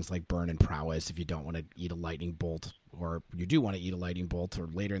against things like burn and prowess if you don't want to eat a lightning bolt, or you do want to eat a lightning bolt, or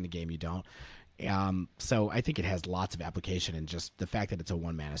later in the game you don't. So I think it has lots of application, and just the fact that it's a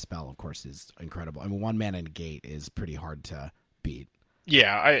 1-mana spell, of course, is incredible. I mean, 1 mana negate is pretty hard to beat.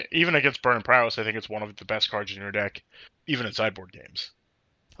 Yeah, I even against Burn and Prowess, I think it's one of the best cards in your deck, even in sideboard games.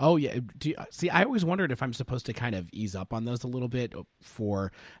 Oh yeah. See, I always wondered if I'm supposed to kind of ease up on those a little bit. I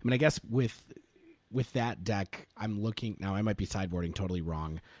mean, I guess with that deck, I'm looking now. I might be sideboarding totally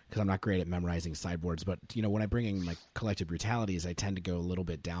wrong because I'm not great at memorizing sideboards. But when I bring in like Collective Brutalities, I tend to go a little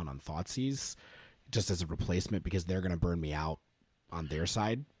bit down on Thoughtseize just as a replacement because they're going to burn me out on their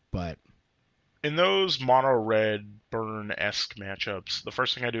side. But In those mono red burn-esque matchups, the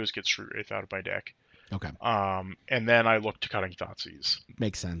first thing I do is get Street Wraith out of my deck. okay, And then I look to cutting Thoughtseize.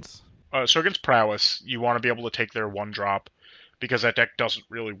 makes sense. So against Prowess, you want to be able to take their 1-drop because that deck doesn't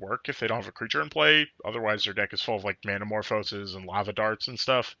really work if they don't have a creature in play. Otherwise, their deck is full of like Manamorphoses and Lava Darts and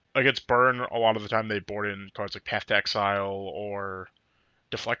stuff. Against Burn, a lot of the time they board in cards like Path to Exile or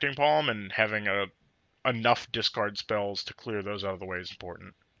Deflecting Palm, and having enough discard spells to clear those out of the way is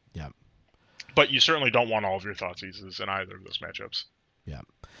important. Yeah. But you certainly don't want all of your Thoughtseizes in either of those matchups. Yeah.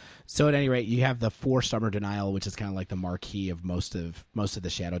 So at any rate, you have the 4 Stubborn Denial, which is kind of like the marquee of most of the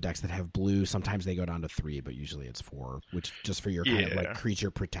Shadow decks that have blue. Sometimes they go down to 3, but usually it's 4, which just for your kind of like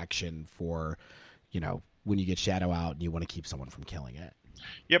creature protection for, when you get Shadow out and you want to keep someone from killing it.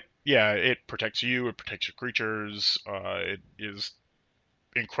 Yep. Yeah, it protects you. It protects your creatures. It is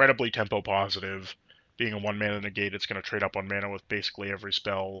incredibly tempo positive. Being a 1-mana negate, it's going to trade up 1 mana with basically every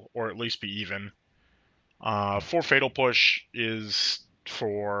spell, or at least be even. 4 Fatal Push is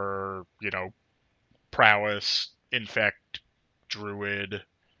for, Prowess, Infect, Druid.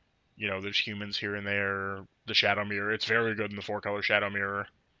 There's humans here and there. The Shadow Mirror. It's very good in the 4-color Shadow Mirror.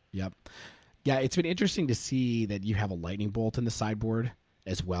 Yep. Yeah, it's been interesting to see that you have a Lightning Bolt in the sideboard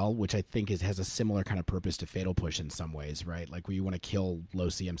as well, which I think has a similar kind of purpose to Fatal Push in some ways, right? Like where you want to kill low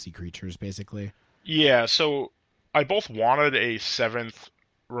CMC creatures, basically. Yeah, so I both wanted a 7th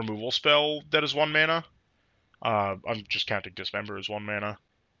removal spell that is 1 mana. I'm just counting Dismember as 1 mana.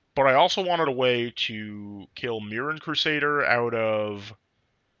 But I also wanted a way to kill Mirren Crusader out of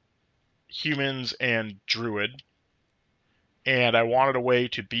humans and Druid. And I wanted a way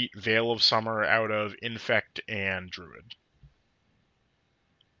to beat Veil of Summer out of Infect and Druid.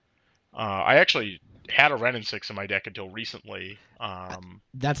 I actually had a Ren and 6 in my deck until recently.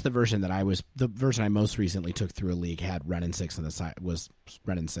 That's the version I most recently took through a league had Ren and 6 on the side, was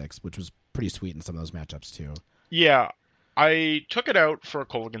Ren and 6, which was pretty sweet in some of those matchups too. Yeah, I took it out for a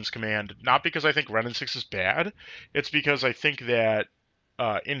Kolaghan's Command, not because I think Ren and 6 is bad, it's because I think that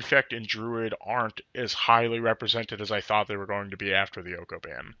Infect and Druid aren't as highly represented as I thought they were going to be after the Oko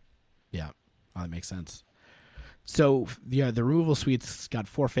ban. Yeah, that makes sense. So, yeah, the removal suite's got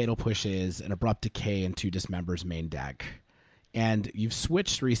 4 Fatal Pushes, an Abrupt Decay, and 2 Dismembers main deck. And you've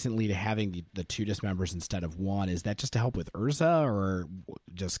switched recently to having the 2 Dismembers instead of 1. Is that just to help with Urza,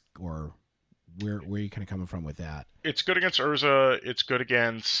 or where are you kind of coming from with that? It's good against Urza. It's good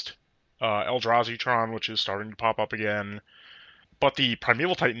against Eldrazi-tron, which is starting to pop up again. But the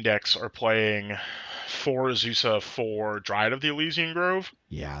Primeval Titan decks are playing 4 Azusa, 4 Dryad of the Elysian Grove.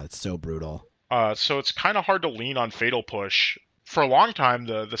 Yeah, it's so brutal. So it's kind of hard to lean on Fatal Push. For a long time,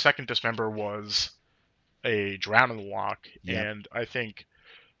 the second Dismember was a Drown in the Lock, Yep. and I think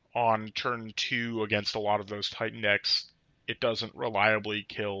on turn 2 against a lot of those Titan decks, it doesn't reliably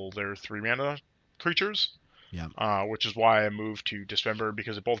kill their 3-mana creatures. Yeah. Which is why I moved to Dismember,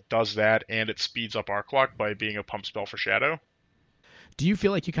 because it both does that and it speeds up Arc Lock by being a pump spell for Shadow. Do you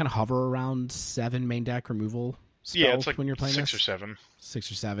feel like you kind of hover around 7 main deck removal spells it's like when you're playing 6 this? or 7.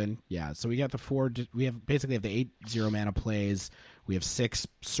 6 or 7, yeah. So we got the 4. We have basically have the 8-0 mana plays. We have 6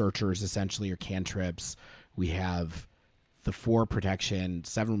 searchers essentially, or cantrips. We have the 4 protection,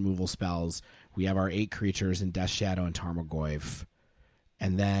 7 removal spells. We have our 8 creatures in Death Shadow and Tarmogoyf.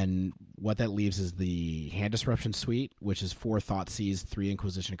 And then what that leaves is the Hand Disruption Suite, which is 4 Thoughtseize, 3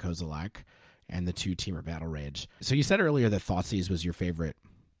 Inquisition Kozilek, and the 2 Temur Battle Rage. So you said earlier that Thoughtseize was your favorite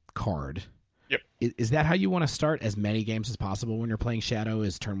card. Yep. Is that how you want to start as many games as possible when you're playing Shadow,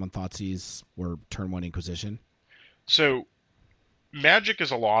 is turn 1 Thoughtseize or turn 1 Inquisition? So Magic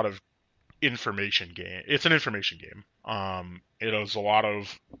is a lot of information game. It's an information game. It is a lot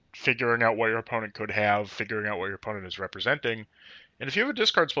of figuring out what your opponent could have, figuring out what your opponent is representing. And if you have a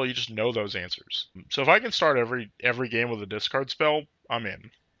discard spell, you just know those answers. So if I can start every game with a discard spell, I'm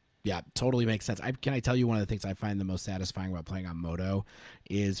in. Yeah, totally makes sense. Can I tell you one of the things I find the most satisfying about playing on Moto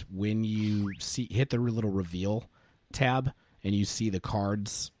is when you hit the little reveal tab and you see the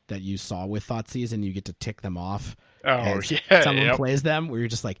cards that you saw with Thoughtseize, and you get to tick them off Oh as yeah, someone yep. plays them, where you're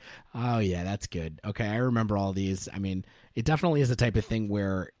just like, oh yeah, that's good. Okay, I remember all these. I mean, it definitely is the type of thing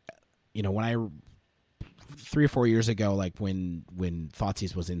where, when I 3 or 4 years ago, like when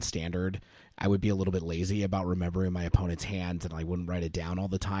Thoughtseize was in standard, I would be a little bit lazy about remembering my opponent's hands, and I wouldn't write it down all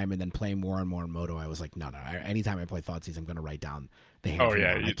the time. And then playing more and more in Moto, I was like, no. Anytime I play Thoughtseize, I'm going to write down the hands Oh we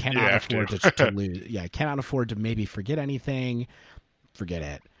yeah, want. I you cannot have to. afford to lose. Yeah, I cannot afford to maybe forget anything. Forget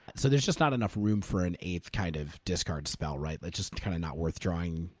it. So there's just not enough room for an eighth kind of discard spell, right? It's just kind of not worth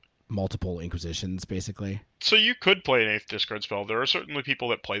drawing multiple Inquisitions, basically. So you could play an eighth discard spell. There are certainly people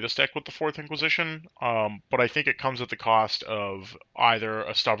that play this deck with the fourth Inquisition, but I think it comes at the cost of either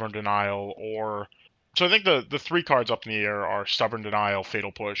a Stubborn Denial or. So I think the three cards up in the air are Stubborn Denial,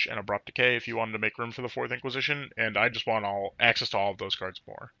 Fatal Push, and Abrupt Decay. If you wanted to make room for the fourth Inquisition, and I just want all access to all of those cards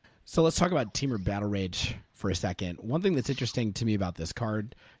more. So let's talk about Temur Battle Rage for a second. One thing that's interesting to me about this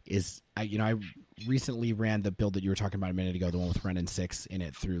card is, I recently ran the build that you were talking about a minute ago, the one with Ren and 6 in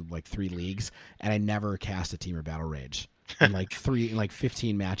it through like 3 leagues, and I never cast a Temur Battle Rage in like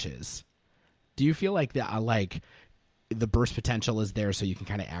 15 matches. Do you feel like that? Like the burst potential is there, so you can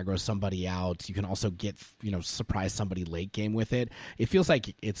kind of aggro somebody out. You can also get surprise somebody late game with it. It feels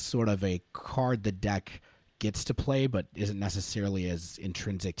like it's sort of a card the deck gets to play, but isn't necessarily as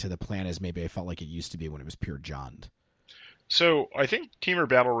intrinsic to the plan as maybe I felt like it used to be when it was pure Jund. So I think Temur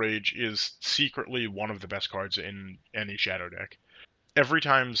Battle Rage is secretly one of the best cards in any Shadow deck. Every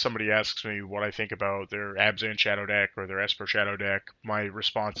time somebody asks me what I think about their Abzan Shadow deck or their Esper Shadow deck, my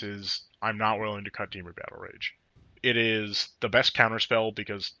response is I'm not willing to cut Temur Battle Rage. It is the best counterspell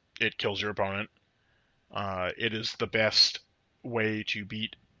because it kills your opponent. It is the best way to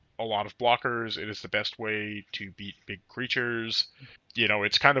beat a lot of blockers. It is the best way to beat big creatures.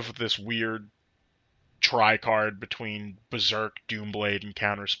 It's kind of this weird tri card between Berserk, Doomblade, and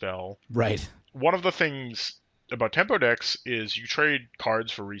Counterspell. Right. One of the things about tempo decks is you trade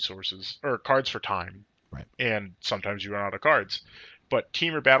cards for resources or cards for time, Right. and sometimes you run out of cards. But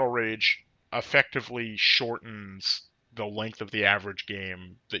Temur Battle Rage effectively shortens the length of the average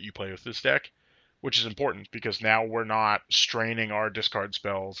game that you play with this deck, which is important because now we're not straining our discard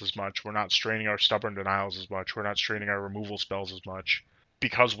spells as much. We're not straining our stubborn denials as much. We're not straining our removal spells as much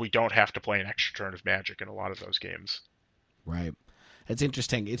because we don't have to play an extra turn of magic in a lot of those games. Right. It's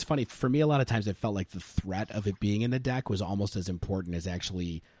interesting. It's funny for me. A lot of times, it felt like the threat of it being in the deck was almost as important as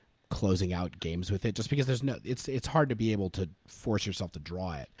actually closing out games with it. Just because it's hard to be able to force yourself to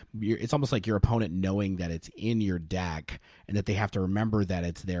draw it. It's almost like your opponent knowing that it's in your deck and that they have to remember that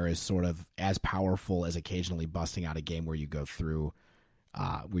it's there is sort of as powerful as occasionally busting out a game where you go through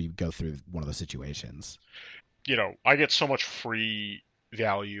one of those situations. I get so much free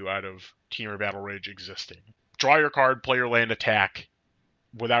value out of Temur Battle Rage existing. Draw your card, play your land, attack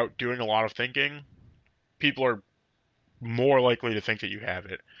without doing a lot of thinking. People are more likely to think that you have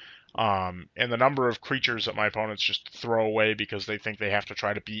it. And the number of creatures that my opponents just throw away because they think they have to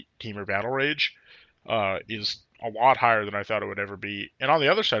try to beat Temur Battle Rage is a lot higher than I thought it would ever be. And on the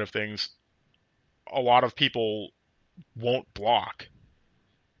other side of things, a lot of people won't block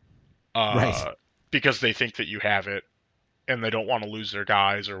Right. uh, because they think that you have it and they don't want to lose their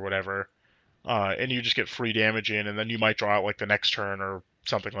guys or whatever. And you just get free damage in, and then you might draw out like the next turn or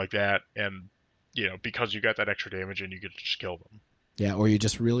something like that. And because you got that extra damage in, you get to just kill them. Yeah, or you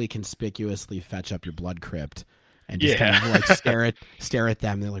just really conspicuously fetch up your blood crypt and just kind Yeah, of like stare at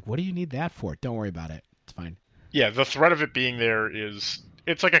them. They're like, "What do you need that for?" Don't worry about it. It's fine. yeah. The threat of it being there is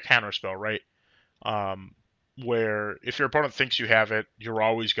it's like a counter spell, right? Um, where if your opponent thinks you have it, you're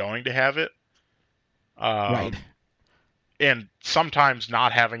always going to have it. Right. Um, and sometimes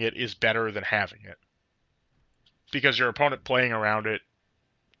not having it is better than having it because your opponent playing around it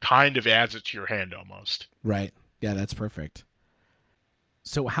kind of adds it to your hand almost. Right. Yeah, that's perfect.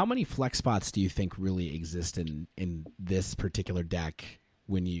 So, how many flex spots do you think really exist in this particular deck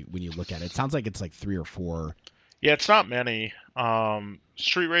when you look at it? It sounds like it's like 3 or 4. Yeah, it's not many.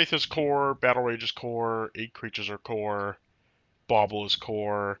 Street Wraith is core, Battle Rage is core, 8 creatures are core, Bauble is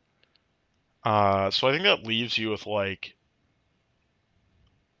core. So I think that leaves you with like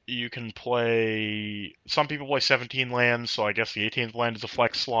you can play. Some people play 17 lands, so I guess the 18th land is a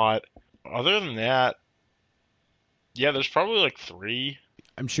flex slot. Other than that, yeah, there's probably like three.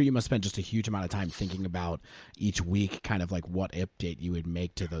 I'm sure you must spend just a huge amount of time thinking about each week, kind of like what update you would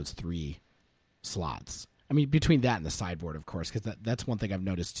make to those 3 slots. I mean, between that and the sideboard, of course, because that's one thing I've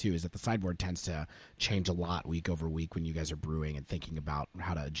noticed too is that the sideboard tends to change a lot week over week when you guys are brewing and thinking about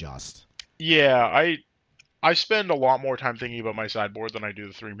how to adjust. Yeah, I spend a lot more time thinking about my sideboard than I do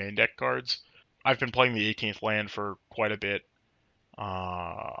the three main deck cards. I've been playing the 18th land for quite a bit,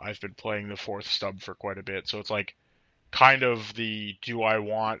 I've been playing the fourth stub for quite a bit, so it's like kind of the do I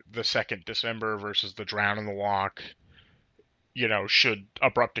want the second December versus the Drown in the Lock, should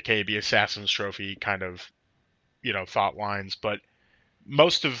Abrupt Decay be Assassin's Trophy kind of, thought lines, but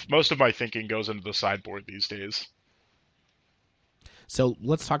most of my thinking goes into the sideboard these days. So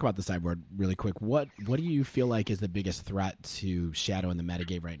let's talk about the sideboard really quick. What do you feel like is the biggest threat to Shadow in the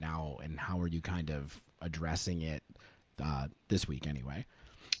metagame right now, and how are you kind of addressing it this week anyway?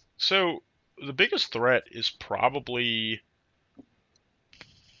 So the biggest threat is probably,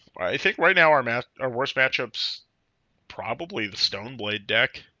 I think right now our worst matchups probably the Stoneblade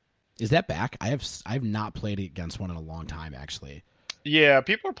deck. Is that back? I have not played against one in a long time actually. Yeah,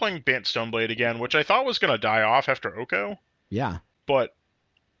 people are playing Bant Stoneblade again, which I thought was going to die off after Oko, Yeah, but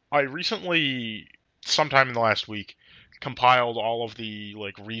I recently, sometime in the last week, compiled all of the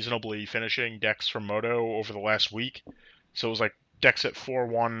like reasonably finishing decks from Moto over the last week. So it was like decks at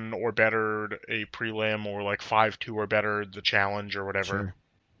 4-1 or better, a prelim, or like 5-2 or better, the challenge or whatever. sure.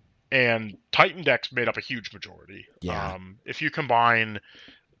 And Titan decks made up a huge majority. Yeah, If you combine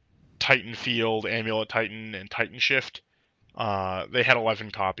Titan Field, Amulet Titan, and Titan Shift, they had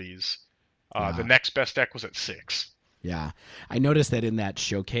 11 copies. The yeah. next best deck was at 6. Yeah, I noticed that in that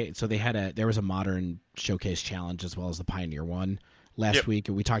showcase. So there was a modern showcase challenge as well as the Pioneer one Yep. last week,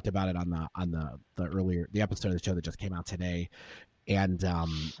 and we talked about it on the earlier the episode of the show that just came out today. And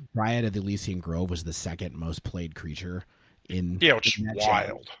Dryad of the Elysian Grove was the second most played creature Yeah, in which is that challenge.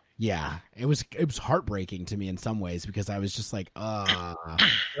 wild. Yeah, it was heartbreaking to me in some ways because I was just like, I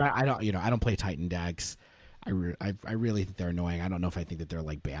don't I don't play Titan decks. I really think they're annoying. I don't know if I think that they're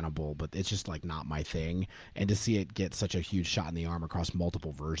like bannable, but it's just like not my thing. And to see it get such a huge shot in the arm across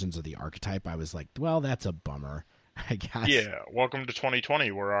multiple versions of the archetype, I was like, well, that's a bummer, I guess. Yeah, welcome to 2020,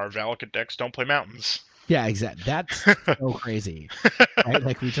 where our Valakut decks don't play mountains. Yeah, exactly. That's so crazy, right?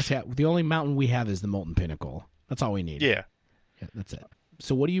 Like we just have the only mountain we have is the Molten Pinnacle. That's all we need. Yeah. Yeah, that's it.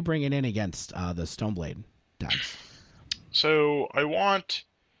 So what are you bringing in against the Stoneblade decks? So I want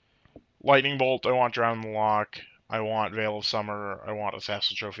Lightning Bolt, I want Drown in the Lock, I want Veil of Summer, I want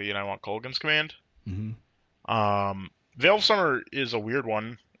Assassin's Trophy, and I want Kolaghan's Command. Mm-hmm. Veil of Summer is a weird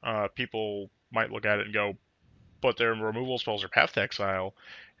one. People might look at it and go, but their removal spells are Path to Exile.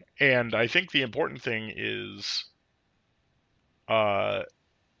 And I think the important thing is uh,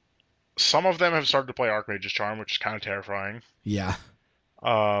 some of them have started to play Archmage's Charm, which is kind of terrifying. Yeah,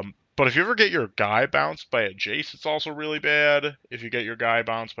 But if you ever get your guy bounced by a Jace, it's also really bad. If you get your guy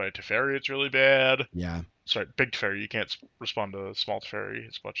bounced by a Teferi, it's really bad. yeah. Sorry, big Teferi. You can't respond to small Teferi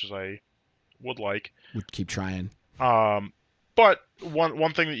as much as I would like. We'll keep trying. Um, but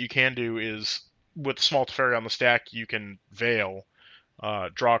one thing that you can do is with small Teferi on the stack, you can Veil,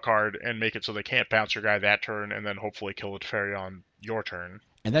 draw a card, and make it so they can't bounce your guy that turn, and then hopefully kill the Teferi on your turn.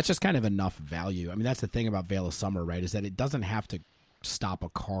 And that's just kind of enough value. I mean, that's the thing about Veil of Summer, right? Is that it doesn't have to stop a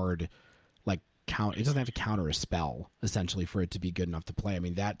card like count. It doesn't have to counter a spell essentially for it to be good enough to play. I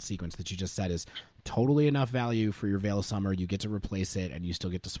mean, that sequence that you just said is totally enough value for your Veil of Summer. You get to replace it, and you still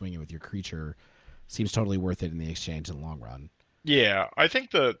get to swing it with your creature. Seems totally worth it in the exchange in the long run. Yeah, I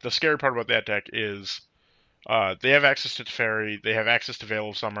think the scary part about that deck is they have access to Teferi, they have access to Veil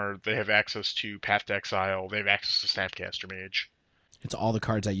of Summer, they have access to Path to Exile, they have access to Snapcaster Mage. It's all the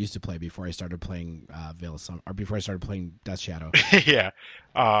cards I used to play before I started playing Veil of Summer, or before I started playing Death Shadow. Yeah,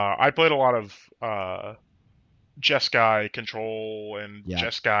 I played a lot of Jeskai Control and Yeah,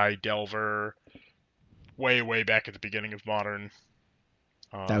 Jeskai Delver way back at the beginning of Modern.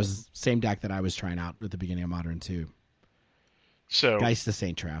 that Um, was the same deck that I was trying out at the beginning of Modern too. so, Geist the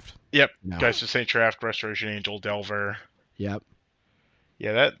Saint Draft. yep, No. Geist of Saint Traft, Restoration Angel, Delver. Yep.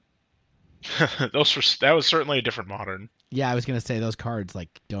 Yeah, that was certainly a different Modern. Yeah, I was gonna say those cards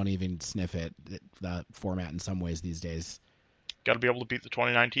like don't even sniff it. The format in some ways these days. Got to be able to beat the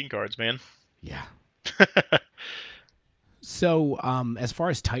 2019 cards, man. Yeah. So, as far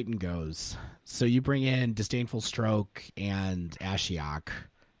as Titan goes, so you bring in Disdainful Stroke and Ashiok.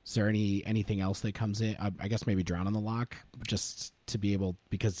 Is there anything else that comes in? I guess maybe Drown on the Lock, just to be able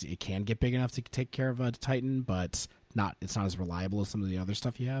because it can get big enough to take care of a Titan, but not. It's not as reliable as some of the other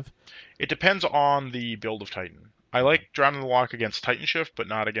stuff you have. It depends on the build of Titan. I Okay. like Drown in the Lock against Titan Shift, but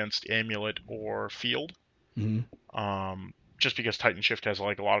not against Amulet or Field. Mm-hmm. Just because Titan Shift has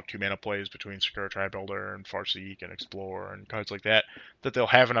like a lot of 2 mana plays between Secure Tri-Builder and Farseek and Explore and cards like that, that they'll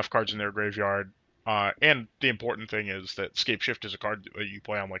have enough cards in their graveyard. And the important thing is that Scape Shift is a card that you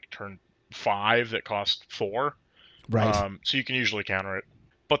play on like turn 5 that costs 4, Right. so you can usually counter it.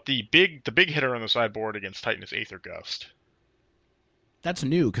 But the big hitter on the sideboard against Titan is Aether Gust. That's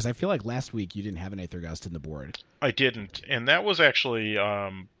new because I feel like last week you didn't have an Aether Gust in the board. I didn't, and that was actually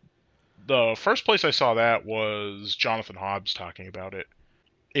the first place I saw that was Jonathan Hobbs talking about it.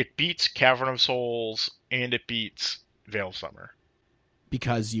 It beats Cavern of Souls and it beats Veil of Summer.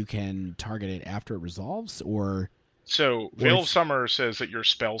 Because you can target it after it resolves, or So Veil of Summer says that your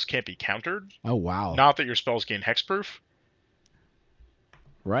spells can't be countered. Oh wow! Not that your spells gain hexproof.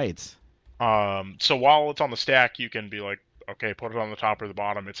 Right. So while it's on the stack, you can be like, okay, put it on the top or the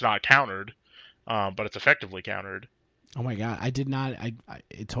bottom. It's not countered, but it's effectively countered. Oh my god! I did not.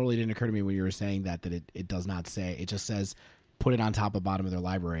 It totally didn't occur to me when you were saying that it does not say. It just says put it on top or bottom of their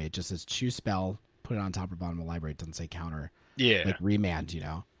library. It just says choose spell, put it on top or bottom of the library. It doesn't say counter. Yeah. Like remand,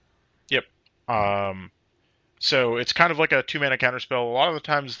 Yep. So it's kind of like a 2-mana counterspell. A lot of the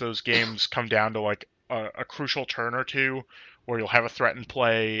times those games come down to like a crucial turn or two where you'll have a threat in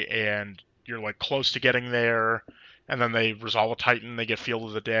play and you're like close to getting there, and then they resolve a Titan, they get Field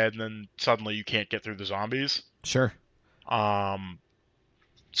of the Dead, and then suddenly you can't get through the zombies. Sure.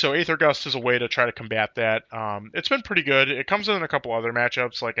 So Aether Gust is a way to try to combat that. It's been pretty good. It comes in a couple other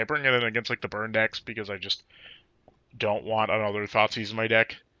matchups. Like I bring it in against like the burn decks because I just don't want another Thoughtseize in my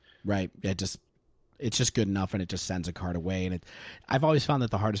deck. Right. It's just good enough, and it just sends a card away. And I've always found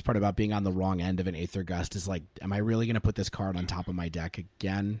that the hardest part about being on the wrong end of an Aether Gust is like, am I really going to put this card on top of my deck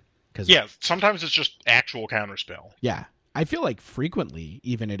again? Yeah, sometimes it's just actual counterspell. Yeah, I feel like frequently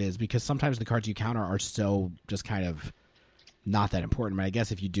even it is, because sometimes the cards you counter are so just kind of not that important. I mean, I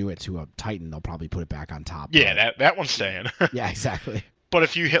guess if you do it to a Titan, they'll probably put it back on top. Yeah, that one's staying. Yeah, exactly. But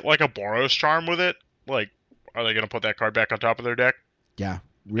if you hit like a Boros Charm with it, like, are they going to put that card back on top of their deck? Yeah,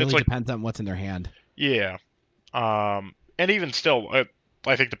 really depends on what's in their hand. Yeah. And even still,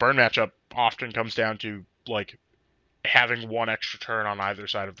 I think the burn matchup often comes down to like having one extra turn on either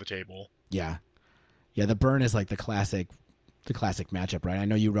side of the table. Yeah. Yeah, the burn is like the classic matchup, right? I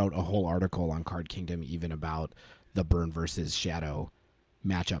know you wrote a whole article on Card Kingdom even about the burn versus shadow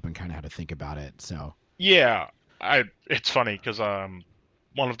matchup and kind of how to think about it. So yeah, it's funny because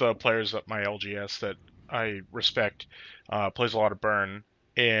one of the players at my LGS that I respect plays a lot of burn,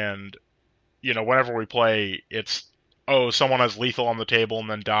 and whenever we play, it's someone has lethal on the table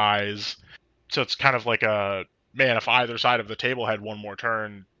and then dies, so it's kind of like man, if either side of the table had one more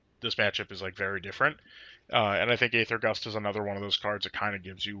turn, this matchup is like very different. And I think Aether Gust is another one of those cards that kind of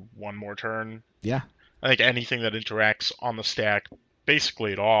gives you one more turn. Yeah. I think anything that interacts on the stack,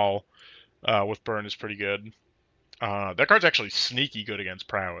 basically at all, with burn is pretty good. That card's actually sneaky good against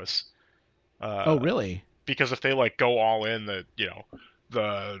prowess. Oh, really? Because if they like go all in, the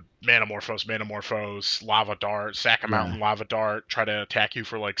Manamorphose, Lava Dart, sack a mountain, Lava Dart, try to attack you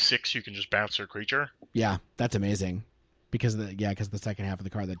for like 6, you can just bounce their creature. Yeah, that's amazing. Because the second half of the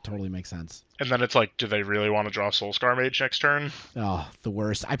card, that totally makes sense. And then it's like, do they really want to draw Soulscar Mage next turn? Oh, the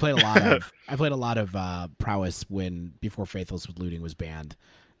worst. I played a lot of prowess before Faithless with Looting was banned.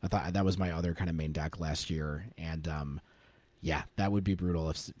 I thought that was my other kind of main deck last year, and yeah, that would be brutal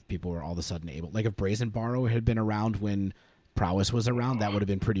if people were all of a sudden able, like if Brazen Borrow had been around when prowess was around, that would have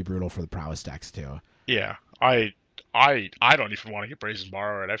been pretty brutal for the prowess decks too. Yeah, I don't even want to get Brazen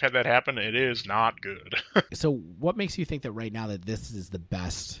Borrow. I've had that happen. It is not good. So what makes you think that right now that this is the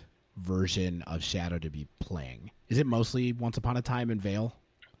best version of Shadow to be playing? Is it mostly Once Upon a Time and Veil?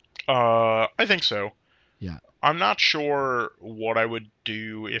 I think so. Yeah. I'm not sure what I would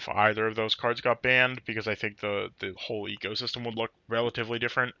do if either of those cards got banned, because I think the whole ecosystem would look relatively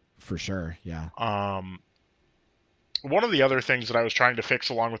different. For sure, yeah. One of the other things that I was trying to fix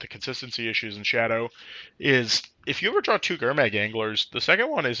along with the consistency issues in Shadow is if you ever draw 2 Gurmag Anglers, the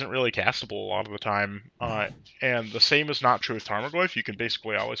second one isn't really castable a lot of the time. And the same is not true with Tarmogoyf. You can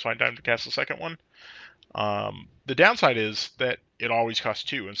basically always find time to cast the second one. The downside is that it always costs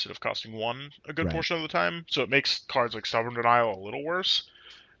 2 instead of costing 1 a good portion of the time. So it makes cards like Stubborn Denial a little worse,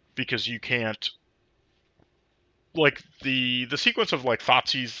 because you can't... Like, the sequence of, like,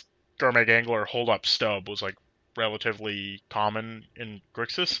 Thoughtseize, Gurmag Angler, Hold Up, Stub was, like, relatively common in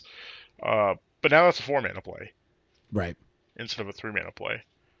Grixis. But now that's a 4-mana play. Right. Instead of a 3-mana play.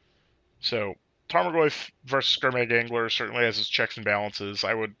 So, Tarmogoyf versus Gurmag Angler certainly has its checks and balances.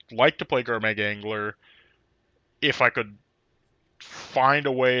 I would like to play Gurmag Angler if I could find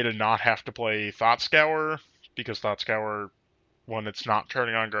a way to not have to play Thought Scour, because Thought Scour, when it's not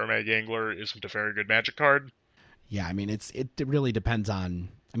turning on Gurmag Angler, isn't a very good Magic card. Yeah, I mean, it really depends on...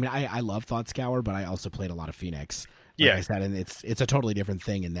 I mean, I love Thought Scour, but I also played a lot of Phoenix. Like I said, and it's a totally different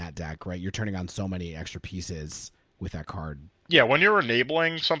thing in that deck, right? You're turning on so many extra pieces with that card. Yeah, when you're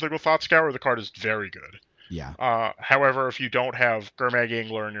enabling something with Thought Scour, the card is very good. Yeah. However, if you don't have Gurmag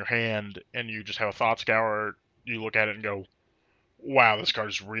Angler in your hand and you just have a Thought Scour, you look at it and go, wow, this card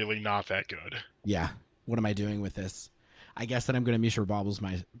is really not that good. Yeah. What am I doing with this? I guess that I'm going to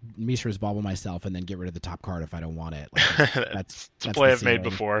Mishra's Bauble myself and then get rid of the top card if I don't want it. Like It's a that's play the I've made ceiling.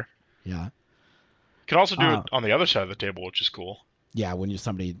 before. Yeah. You can also do it Uh on the other side of the table, which is cool. yeah, when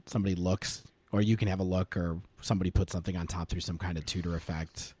somebody looks, or you can have a look, or somebody puts something on top through some kind of tutor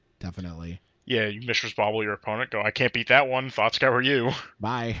effect. Definitely. Yeah, you Mishra's Bobble your opponent, go, I can't beat that one, thought scour you.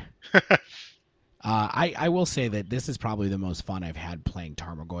 Bye. I will say that this is probably the most fun I've had playing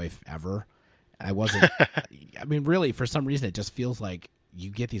Tarmogoyf ever. I wasn't. I mean, really, for some reason, it just feels like you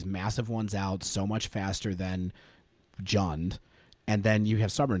get these massive ones out so much faster than Jund, and then you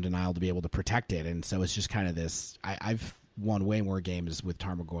have Stubborn Denial to be able to protect it, and so it's just kind of this. I've won way more games with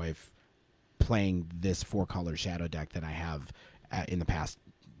Tarmogoyf playing this 4-color Shadow deck than I have in the past.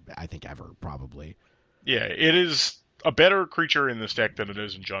 I think ever probably. Yeah, it is a better creature in this deck than it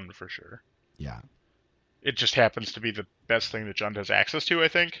is in Jund for sure. Yeah, It just happens to be the best thing that Jund has access to, I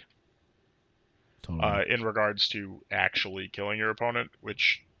think, totally. in regards to actually killing your opponent,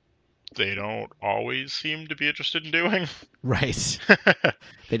 which they don't always seem to be interested in doing. Right.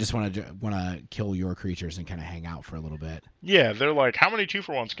 They just want to kill your creatures and kind of hang out for a little bit. Yeah, they're like, how many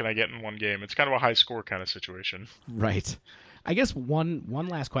 2-for-1s can I get in one game? It's kind of a high score kind of situation. Right. I guess one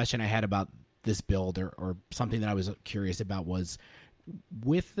last question I had about this build, or something that I was curious about, was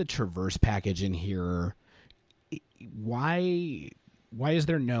with the traverse package in here, why is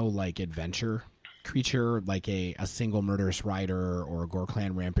there no like adventure creature, like a single murderous rider or a gore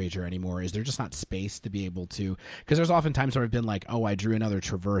clan rampager anymore? Is there just not space to be able to, because there's often times where I've been like, oh, I drew another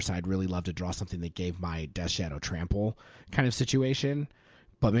traverse, I'd really love to draw something that gave my Death Shadow trample kind of situation,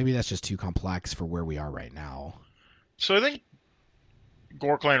 but maybe that's just too complex for where we are right now. So I think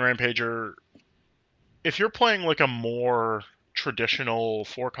Gore Clan Rampager, if you're playing like a more traditional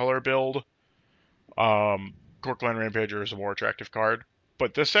 4-color build, Gore Clan Rampager is a more attractive card.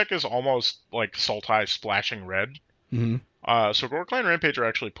 But this deck is almost like Sultai splashing red. Mm-hmm. So Gore Clan Rampager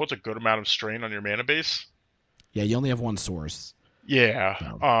actually puts a good amount of strain on your mana base. Yeah, you only have one source. Yeah.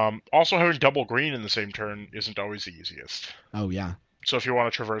 So, Also, having double green in the same turn isn't always the easiest. oh yeah, So if you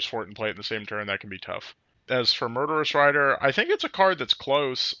want to traverse for it and play it in the same turn, that can be tough. As for Murderous Rider, I think it's a card that's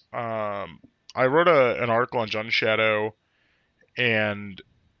close. I wrote an article on Jund Shadow, and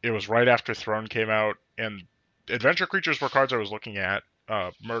it was right after Throne came out, and adventure creatures were cards I was looking at.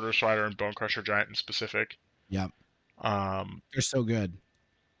 Murderous Rider and Bone Crusher Giant in specific. yeah, Um, they're so good.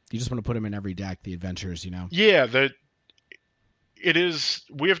 You just want to put them in every deck. The adventures, you know. yeah, it is.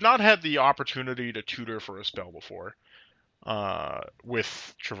 We have not had the opportunity to tutor for a spell before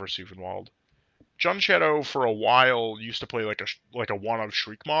with Traverse Evenwald. Jund Shadow for a while used to play like a one of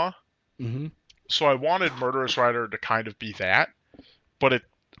Shriekmaw, Mm-hmm. so I wanted Murderous Rider to kind of be that, but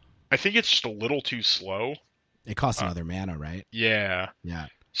I think it's just a little too slow. It costs Uh, another mana, right? yeah, Yeah.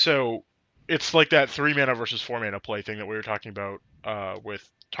 so it's like that 3-mana versus 4-mana play thing that we were talking about with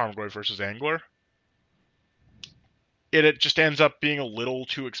Tarmogoyf versus Angler. It just ends up being a little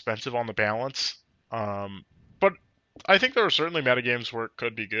too expensive on the balance. But I think there are certainly metagames where it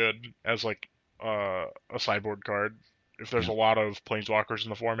could be good as like a sideboard card. If there's Yeah. a lot of planeswalkers in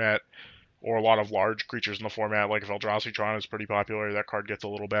the format or a lot of large creatures in the format, like if Eldrazi Tron is pretty popular, that card gets a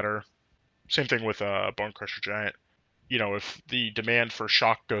little better. Same thing with Bone Crusher Giant. You know, if the demand for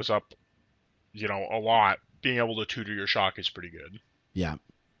shock goes up, you know, a lot, being able to tutor your shock is pretty good. Yeah.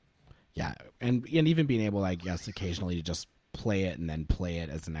 Yeah. And even being able, I guess, occasionally to just play it and then play it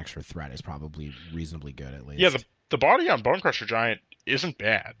as an extra threat is probably reasonably good, at Yeah, least. the body on Bone Crusher Giant isn't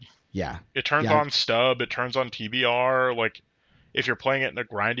bad. Yeah. It turns Yeah. on stub, it turns on TBR. Like, if you're playing it in a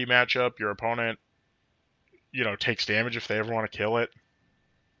grindy matchup, your opponent, you know, takes damage if they ever want to kill it.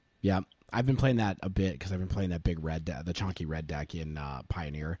 Yeah. I've been playing that a bit because I've been playing that big red deck, the chunky red deck in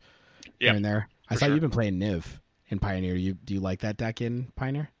Pioneer here Yeah, and there. I for saw sure. you've been playing Niv in Pioneer. Do you like that deck in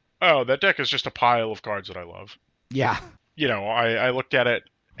Pioneer? Oh, that deck is just a pile of cards that I love. Yeah. You know, I looked at it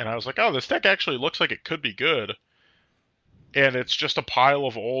and I was like, oh, this deck actually looks like it could be good. And it's just a pile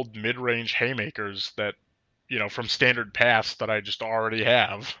of old mid-range haymakers that, you know, from standard past that I just already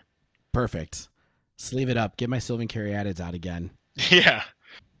have. Perfect. Sleeve it up. Get my Sylvan Caryatids out again. Yeah.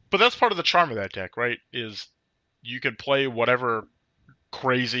 But that's part of the charm of that deck, right? Is you could play whatever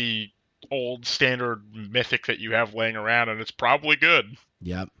crazy old standard mythic that you have laying around, and it's probably good.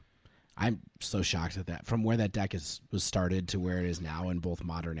 Yep. I'm so shocked at that. From where that deck was started to where it is now in both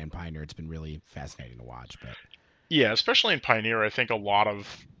Modern and Pioneer, it's been really fascinating to watch. But Yeah, especially in Pioneer, I think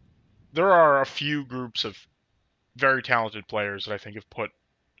there are a few groups of very talented players that I think have put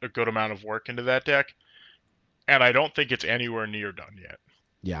a good amount of work into that deck, and I don't think it's anywhere near done yet.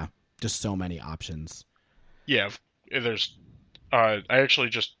 yeah, just so many options. Yeah, there's I actually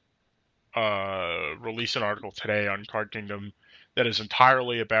just released an article today on Card Kingdom that is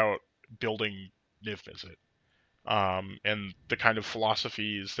entirely about building Niv Mizzet. And the kind of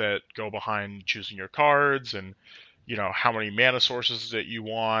philosophies that go behind choosing your cards, and how many mana sources that you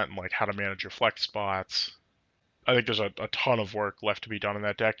want, and like how to manage your flex spots. I think there's a ton of work left to be done in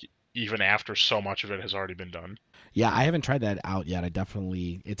that deck, even after so much of it has already been done. Yeah, I haven't tried that out yet.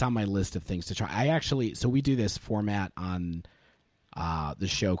 It's on my list of things to try. So we do this format on the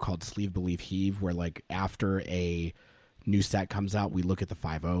show called Sleeve Believe Heave, where like after a new set comes out, we look at the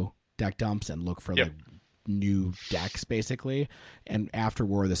 5.0 deck dumps and look for Yep. like new decks basically. And after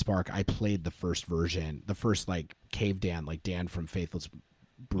War of the Spark, I played the first like Cave Dan, like Dan from Faithless Yep.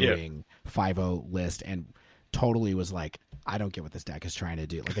 Brewing 5.0 list, and totally was like, I don't get what this deck is trying to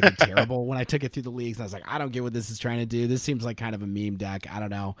do. Like I did terrible when I took it through the leagues. And I was like, I don't get what this is trying to do. This seems like kind of a meme deck. I don't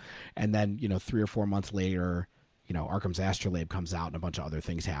know. And then 3 or 4 months later, Arkham's Astrolabe comes out and a bunch of other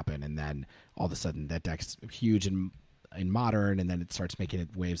things happen, and then all of a sudden that deck's huge in Modern, and then it starts making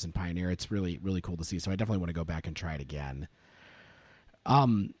it waves in Pioneer. It's really really cool to see. So I definitely want to go back and try it again.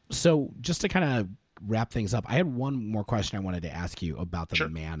 So just to kind of wrap things up, I had one more question I wanted to ask you about the Sure.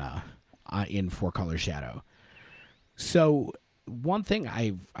 mana in Four Color Shadow. So one thing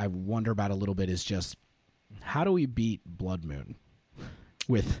I wonder about a little bit is just how do we beat Blood Moon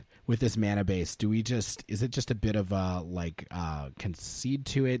with this mana base? Is it just a bit of a concede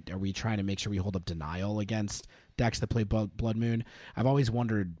to it? Are we trying to make sure we hold up denial against decks that play Blood Moon? I've always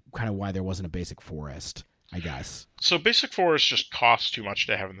wondered kind of why there wasn't a basic forest, I guess. So Basic Forest just costs too much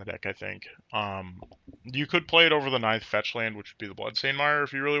to have in the deck, I think. You could play it over the ninth fetch land, which would be the Bloodstained Mire,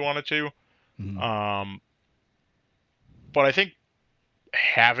 if you really wanted to. Mm-hmm. Um, but I think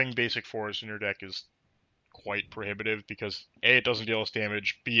having Basic Forest in your deck is quite prohibitive because A, it doesn't deal us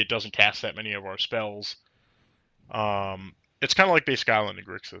damage, B, it doesn't cast that many of our spells. It's kind of like Basic Island and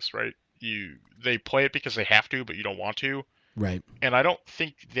Grixis, right? They play it because they have to, but you don't want to. Right. And I don't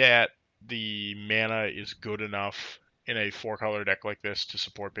think that the mana is good enough in a four-color deck like this to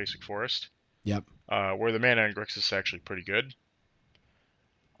support Basic Forest. Yep. Where the mana in Grixis is actually pretty good.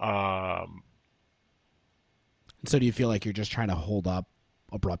 Um, So do you feel like you're just trying to hold up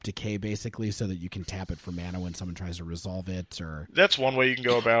Abrupt Decay basically so that you can tap it for mana when someone tries to resolve it, or that's one way you can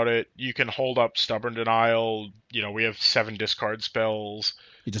go about it. You can hold up Stubborn Denial. We have 7 discard spells.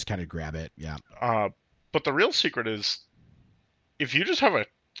 you just kind of grab it? Yeah. Uh, but the real secret is if you just have a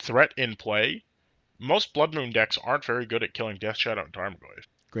threat in play, most Blood Moon decks aren't very good at killing Death Shadow and Tarmogoyf.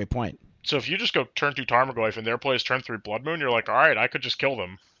 Great point. So if you just go turn 2 Tarmogoyf and their play is turn 3 Blood Moon, you're like, all right, I could just kill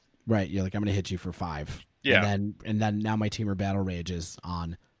them. Right. You're like, I'm gonna hit you for 5. Yeah. And then now my Temur Battle Rage is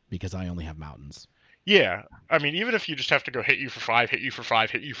on because I only have mountains. Yeah. I mean, even if you just have to go hit you for 5, hit you for 5,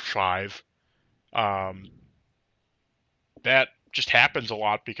 hit you for 5, um, that just happens a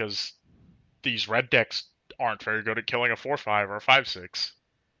lot because these red decks aren't very good at killing a 4/5 or a 5/6.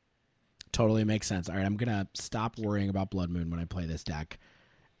 Totally makes sense. All right, I'm gonna stop worrying about Blood Moon when I play this deck,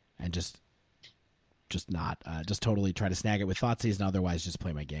 and just totally try to snag it with Thoughtseize, and otherwise just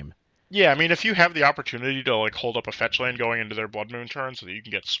play my game. Yeah, I mean, if you have the opportunity to like hold up a fetch land going into their Blood Moon turn so that you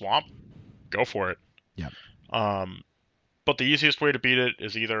can get Swamp, go for it. Yep. Um, but the easiest way to beat it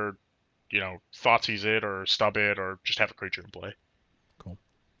is either, Thoughtseize it or stub it or just have a creature in play. Cool.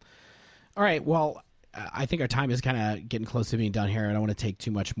 All right. Well, I think our time is kind of getting close to being done here. I don't want to take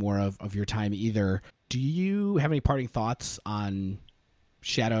too much more of your time either. Do you have any parting thoughts on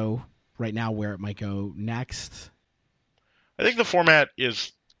Shadow right now, where it might go next? I think the format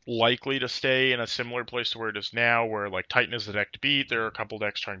is likely to stay in a similar place to where it is now, where like Titan is the deck to beat. There are a couple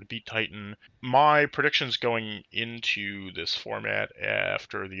decks trying to beat Titan. My predictions going into this format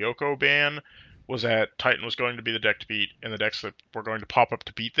after the Yoko ban was that Titan was going to be the deck to beat, and the decks that were going to pop up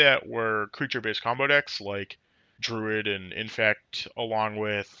to beat that were creature-based combo decks like Druid and Infect, along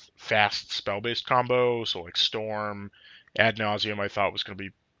with fast spell-based combo, so like Storm, Ad Nauseam I thought was going to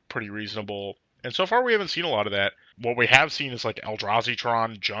be pretty reasonable. And so far we haven't seen a lot of that. What we have seen is like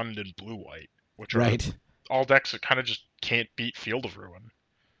Eldrazi-tron, Jund, and Blue-White, which are Right. all decks that kind of just can't beat Field of Ruin. Or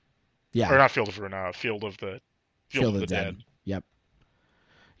Yeah. not Field of Ruin, Field Feel of the the Dead. Dead. Yep.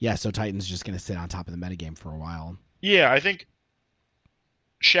 Yeah. So Titan's just gonna sit on top of the metagame for a while. Yeah, I think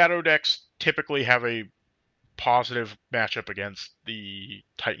Shadow decks typically have a positive matchup against the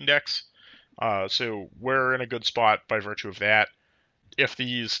Titan decks. So we're in a good spot by virtue of that. If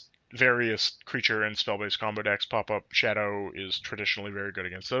these various creature and spell-based combo decks pop up, Shadow is traditionally very good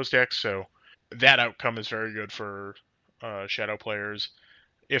against those decks. So that outcome is very good for Shadow players.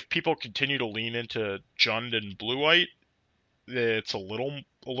 If people continue to lean into Jund and Blue White, it's a little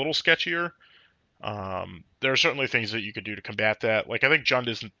sketchier. There are certainly things that you could do to combat that. Like I think Jund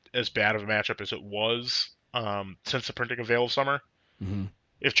isn't as bad of a matchup as it was since the printing of Veil of Summer. Hmm.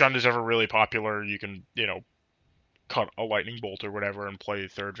 If Jund is ever really popular, you can cut a lightning bolt or whatever and play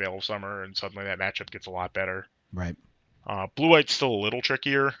third Veil of Summer, and suddenly that matchup gets a lot better. Right. Blue White's still a little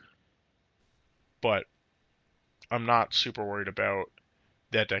trickier, but I'm not super worried about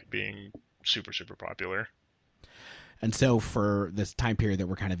that deck being super super popular. And so for this time period that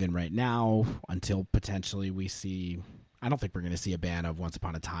we're kind of in right now, until potentially we see, I don't think we're going to see a ban of Once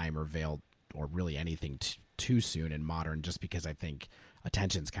Upon a Time or Veiled or really anything too soon in Modern, just because I think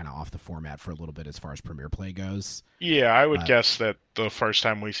attention's kind of off the format for a little bit as far as Premier Play goes. Yeah, I would But guess that the first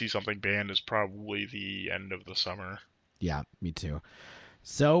time we see something banned is probably the end of the summer. yeah, me too.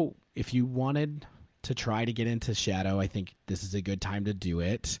 So if you wanted to try to get into Shadow, I think this is a good time to do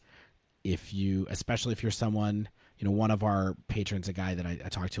it. If you, especially if you're someone, one of our patrons, a guy that I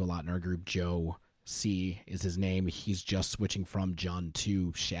talk to a lot in our group, Joe C is his name. He's just switching from Jund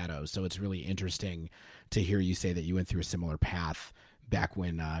to Shadow. So it's really interesting to hear you say that you went through a similar path back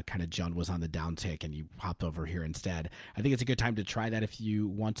when kind of Jund was on the downtick and you hopped over here instead. I think it's a good time to try that if you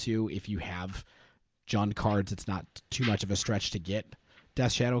want to. If you have Jund cards, it's not too much of a stretch to get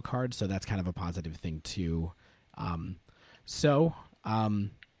Death Shadow cards. So that's kind of a positive thing too. Um, so,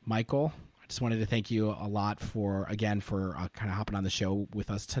 Michael, I just wanted to thank you a lot for kind of hopping on the show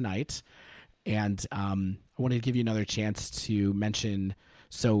with us tonight. And I wanted to give you another chance to mention.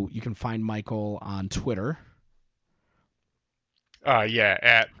 So you can find Michael on Twitter. Yeah,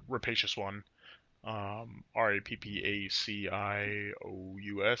 at Rapacious One, Rappacious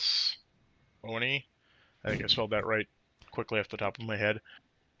I think I spelled that right quickly off the top of my head.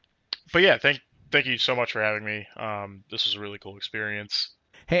 But yeah, thank you so much for having me. This was a really cool experience.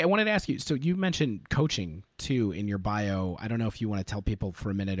 Hey, I wanted to ask you. So you mentioned coaching too in your bio. I don't know if you want to tell people for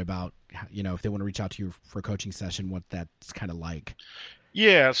a minute about, if they want to reach out to you for a coaching session, what that's kind of like.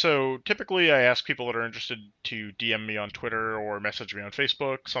 Yeah, so typically I ask people that are interested to DM me on Twitter or message me on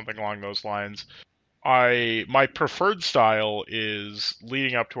Facebook, something along those lines. My preferred style is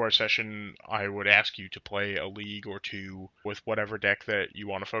leading up to our session, I would ask you to play a league or two with whatever deck that you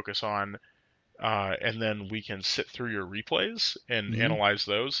want to focus on, and then we can sit through your replays and Mm-hmm. analyze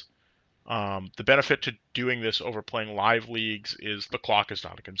those. The benefit to doing this over playing live leagues is the clock is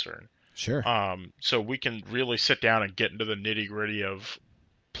not a concern. Sure. So we can really sit down and get into the nitty gritty of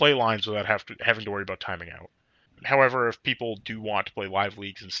play lines without having to worry about timing out. However, if people do want to play live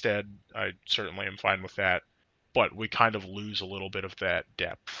leagues instead, I certainly am fine with that. But we kind of lose a little bit of that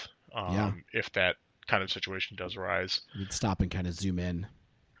depth Yeah. if that kind of situation does arise. We'd stop and kind of zoom in.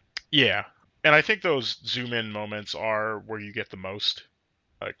 Yeah, and I think those zoom in moments are where you get the most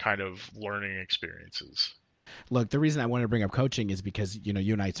kind of learning experiences. Look, the reason I wanted to bring up coaching is because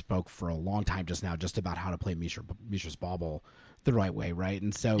you and I spoke for a long time just now, just about how to play Mishra's Bauble the right way, right?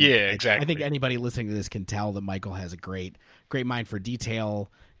 And so Yeah, I think exactly. anybody listening to this can tell that Michael has a great mind for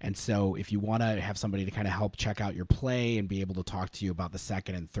detail. And so if you want to have somebody to kind of help check out your play and be able to talk to you about the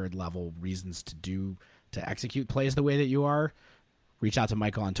second and third level reasons to execute plays the way that you are, reach out to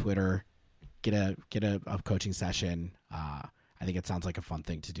Michael on Twitter, get a coaching session. I think it sounds like a fun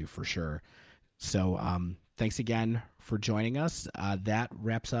thing to do for sure. So thanks again for joining us. That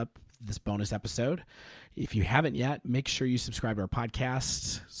wraps up this bonus episode. If you haven't yet, make sure you subscribe to our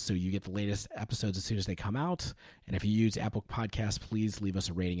podcast so you get the latest episodes as soon as they come out. And if you use Apple Podcasts, please leave us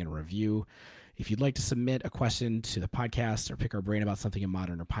a rating and a review. If you'd like to submit a question to the podcast or pick our brain about something in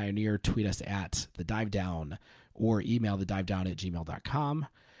Modern or Pioneer, tweet us at The Dive Down or email thedivedown@gmail.com.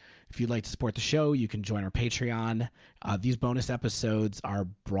 If you'd like to support the show, you can join our Patreon. These bonus episodes are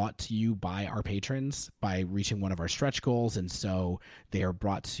brought to you by our patrons by reaching one of our stretch goals, and so they are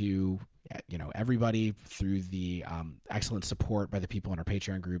brought to everybody through the excellent support by the people in our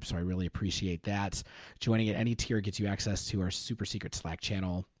Patreon group. So I really appreciate that. Joining at any tier gets you access to our super secret Slack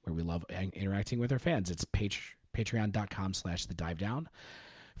channel where we love interacting with our fans. It's patreon.com/thedivedown.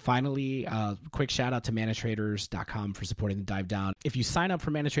 Finally, quick shout out to manatraders.com for supporting the Dive Down. If you sign up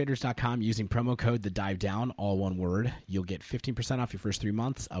for manatraders.com using promo code the Dive Down, all one word, you'll get 15% off your first 3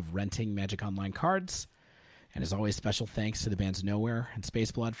 months of renting Magic Online cards. And as always, special thanks to the bands Nowhere and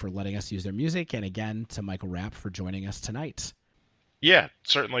Spaceblood for letting us use their music, and again to Michael Rapp for joining us tonight. Yeah,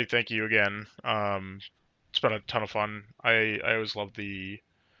 certainly. Thank you again. It's been a ton of fun. I always love the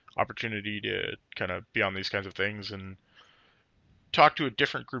opportunity to kind of be on these kinds of things and talk to a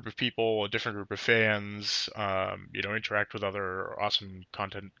different group of people, a different group of fans, interact with other awesome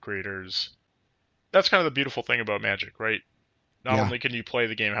content creators. That's kind of the beautiful thing about Magic, right? Not Yeah, only can you play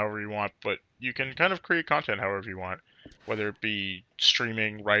the game however you want, but you can kind of create content however you want. whether it be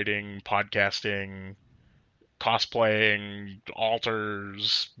streaming, writing, podcasting, cosplaying,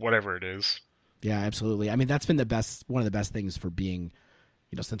 alters, whatever it is. Yeah, absolutely. I mean, that's been the best, one of the best things for being,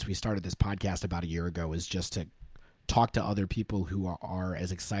 since we started this podcast about a year ago, is just to talk to other people who are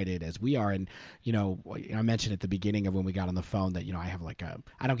as excited as we are. And, I mentioned at the beginning of when we got on the phone that, I have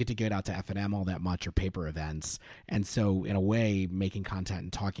I don't get to get out to F&M all that much or paper events. And so in a way, making content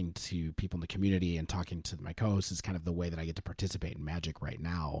and talking to people in the community and talking to my co-hosts is kind of the way that I get to participate in Magic right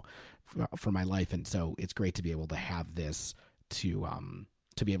now for my life. And so it's great to be able to have this to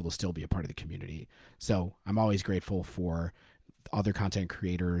be able to still be a part of the community. So I'm always grateful for other content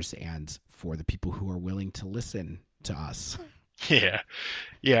creators and for the people who are willing to listen to us. Yeah,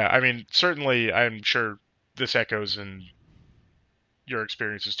 yeah. I mean, certainly, I'm sure this echoes in your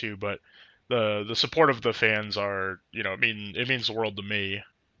experiences too, but the support of the fans are, it means the world to me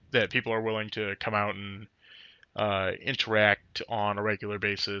that people are willing to come out and interact on a regular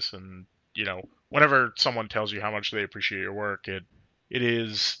basis, and whenever someone tells you how much they appreciate your work, it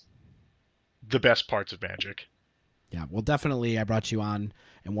is the best parts of Magic. Yeah, well, definitely, I brought you on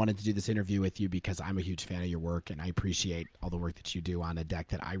and wanted to do this interview with you because I'm a huge fan of your work and I appreciate all the work that you do on a deck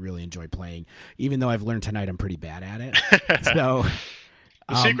that I really enjoy playing. Even though I've learned tonight I'm pretty bad at it. So,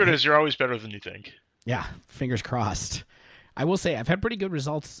 The secret is you're always better than you think. yeah, fingers crossed. I will say I've had pretty good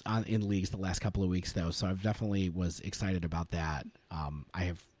results in leagues the last couple of weeks, though, so I've definitely was excited about that. I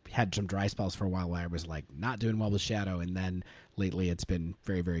have had some dry spells for a while where I was like not doing well with Shadow, and then lately it's been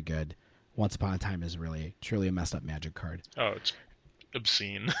very, very good. Once Upon a Time is really truly a messed up Magic card. Oh, it's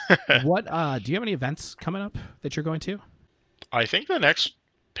obscene. What do you have any events coming up that you're going to? I think the next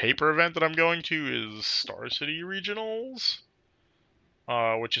paper event that I'm going to is Star City Regionals,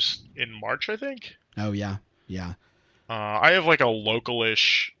 which is in March, I think. Oh yeah, yeah. I have like a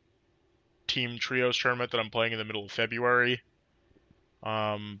localish team trios tournament that I'm playing in the middle of February,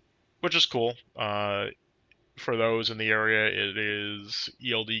 um, which is cool. For those in the area, it is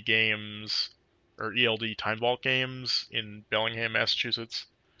ELD Games or ELD Time Vault Games in Bellingham, Massachusetts.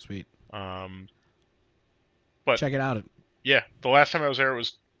 Sweet. Um, but Check it out. yeah, the last time I was there, it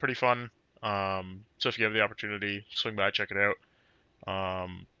was pretty fun. So if you have the opportunity, swing by, check it out.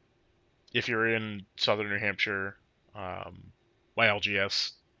 Um, if you're in southern New Hampshire, my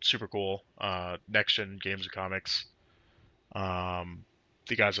LGS, super cool. Next Gen Games and Comics.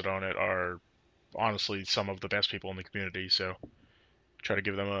 The guys that own it are honestly some of the best people in the community, so try to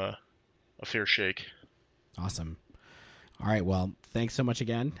give them a fair shake. Awesome. All right. Well, thanks so much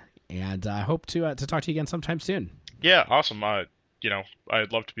again, and I hope to talk to you again sometime soon. Yeah, awesome. I'd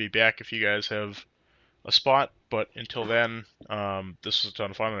love to be back if you guys have a spot, but until then, this was a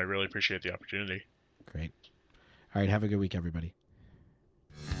ton of fun, and I really appreciate the opportunity. Great. All right. Have a good week, everybody.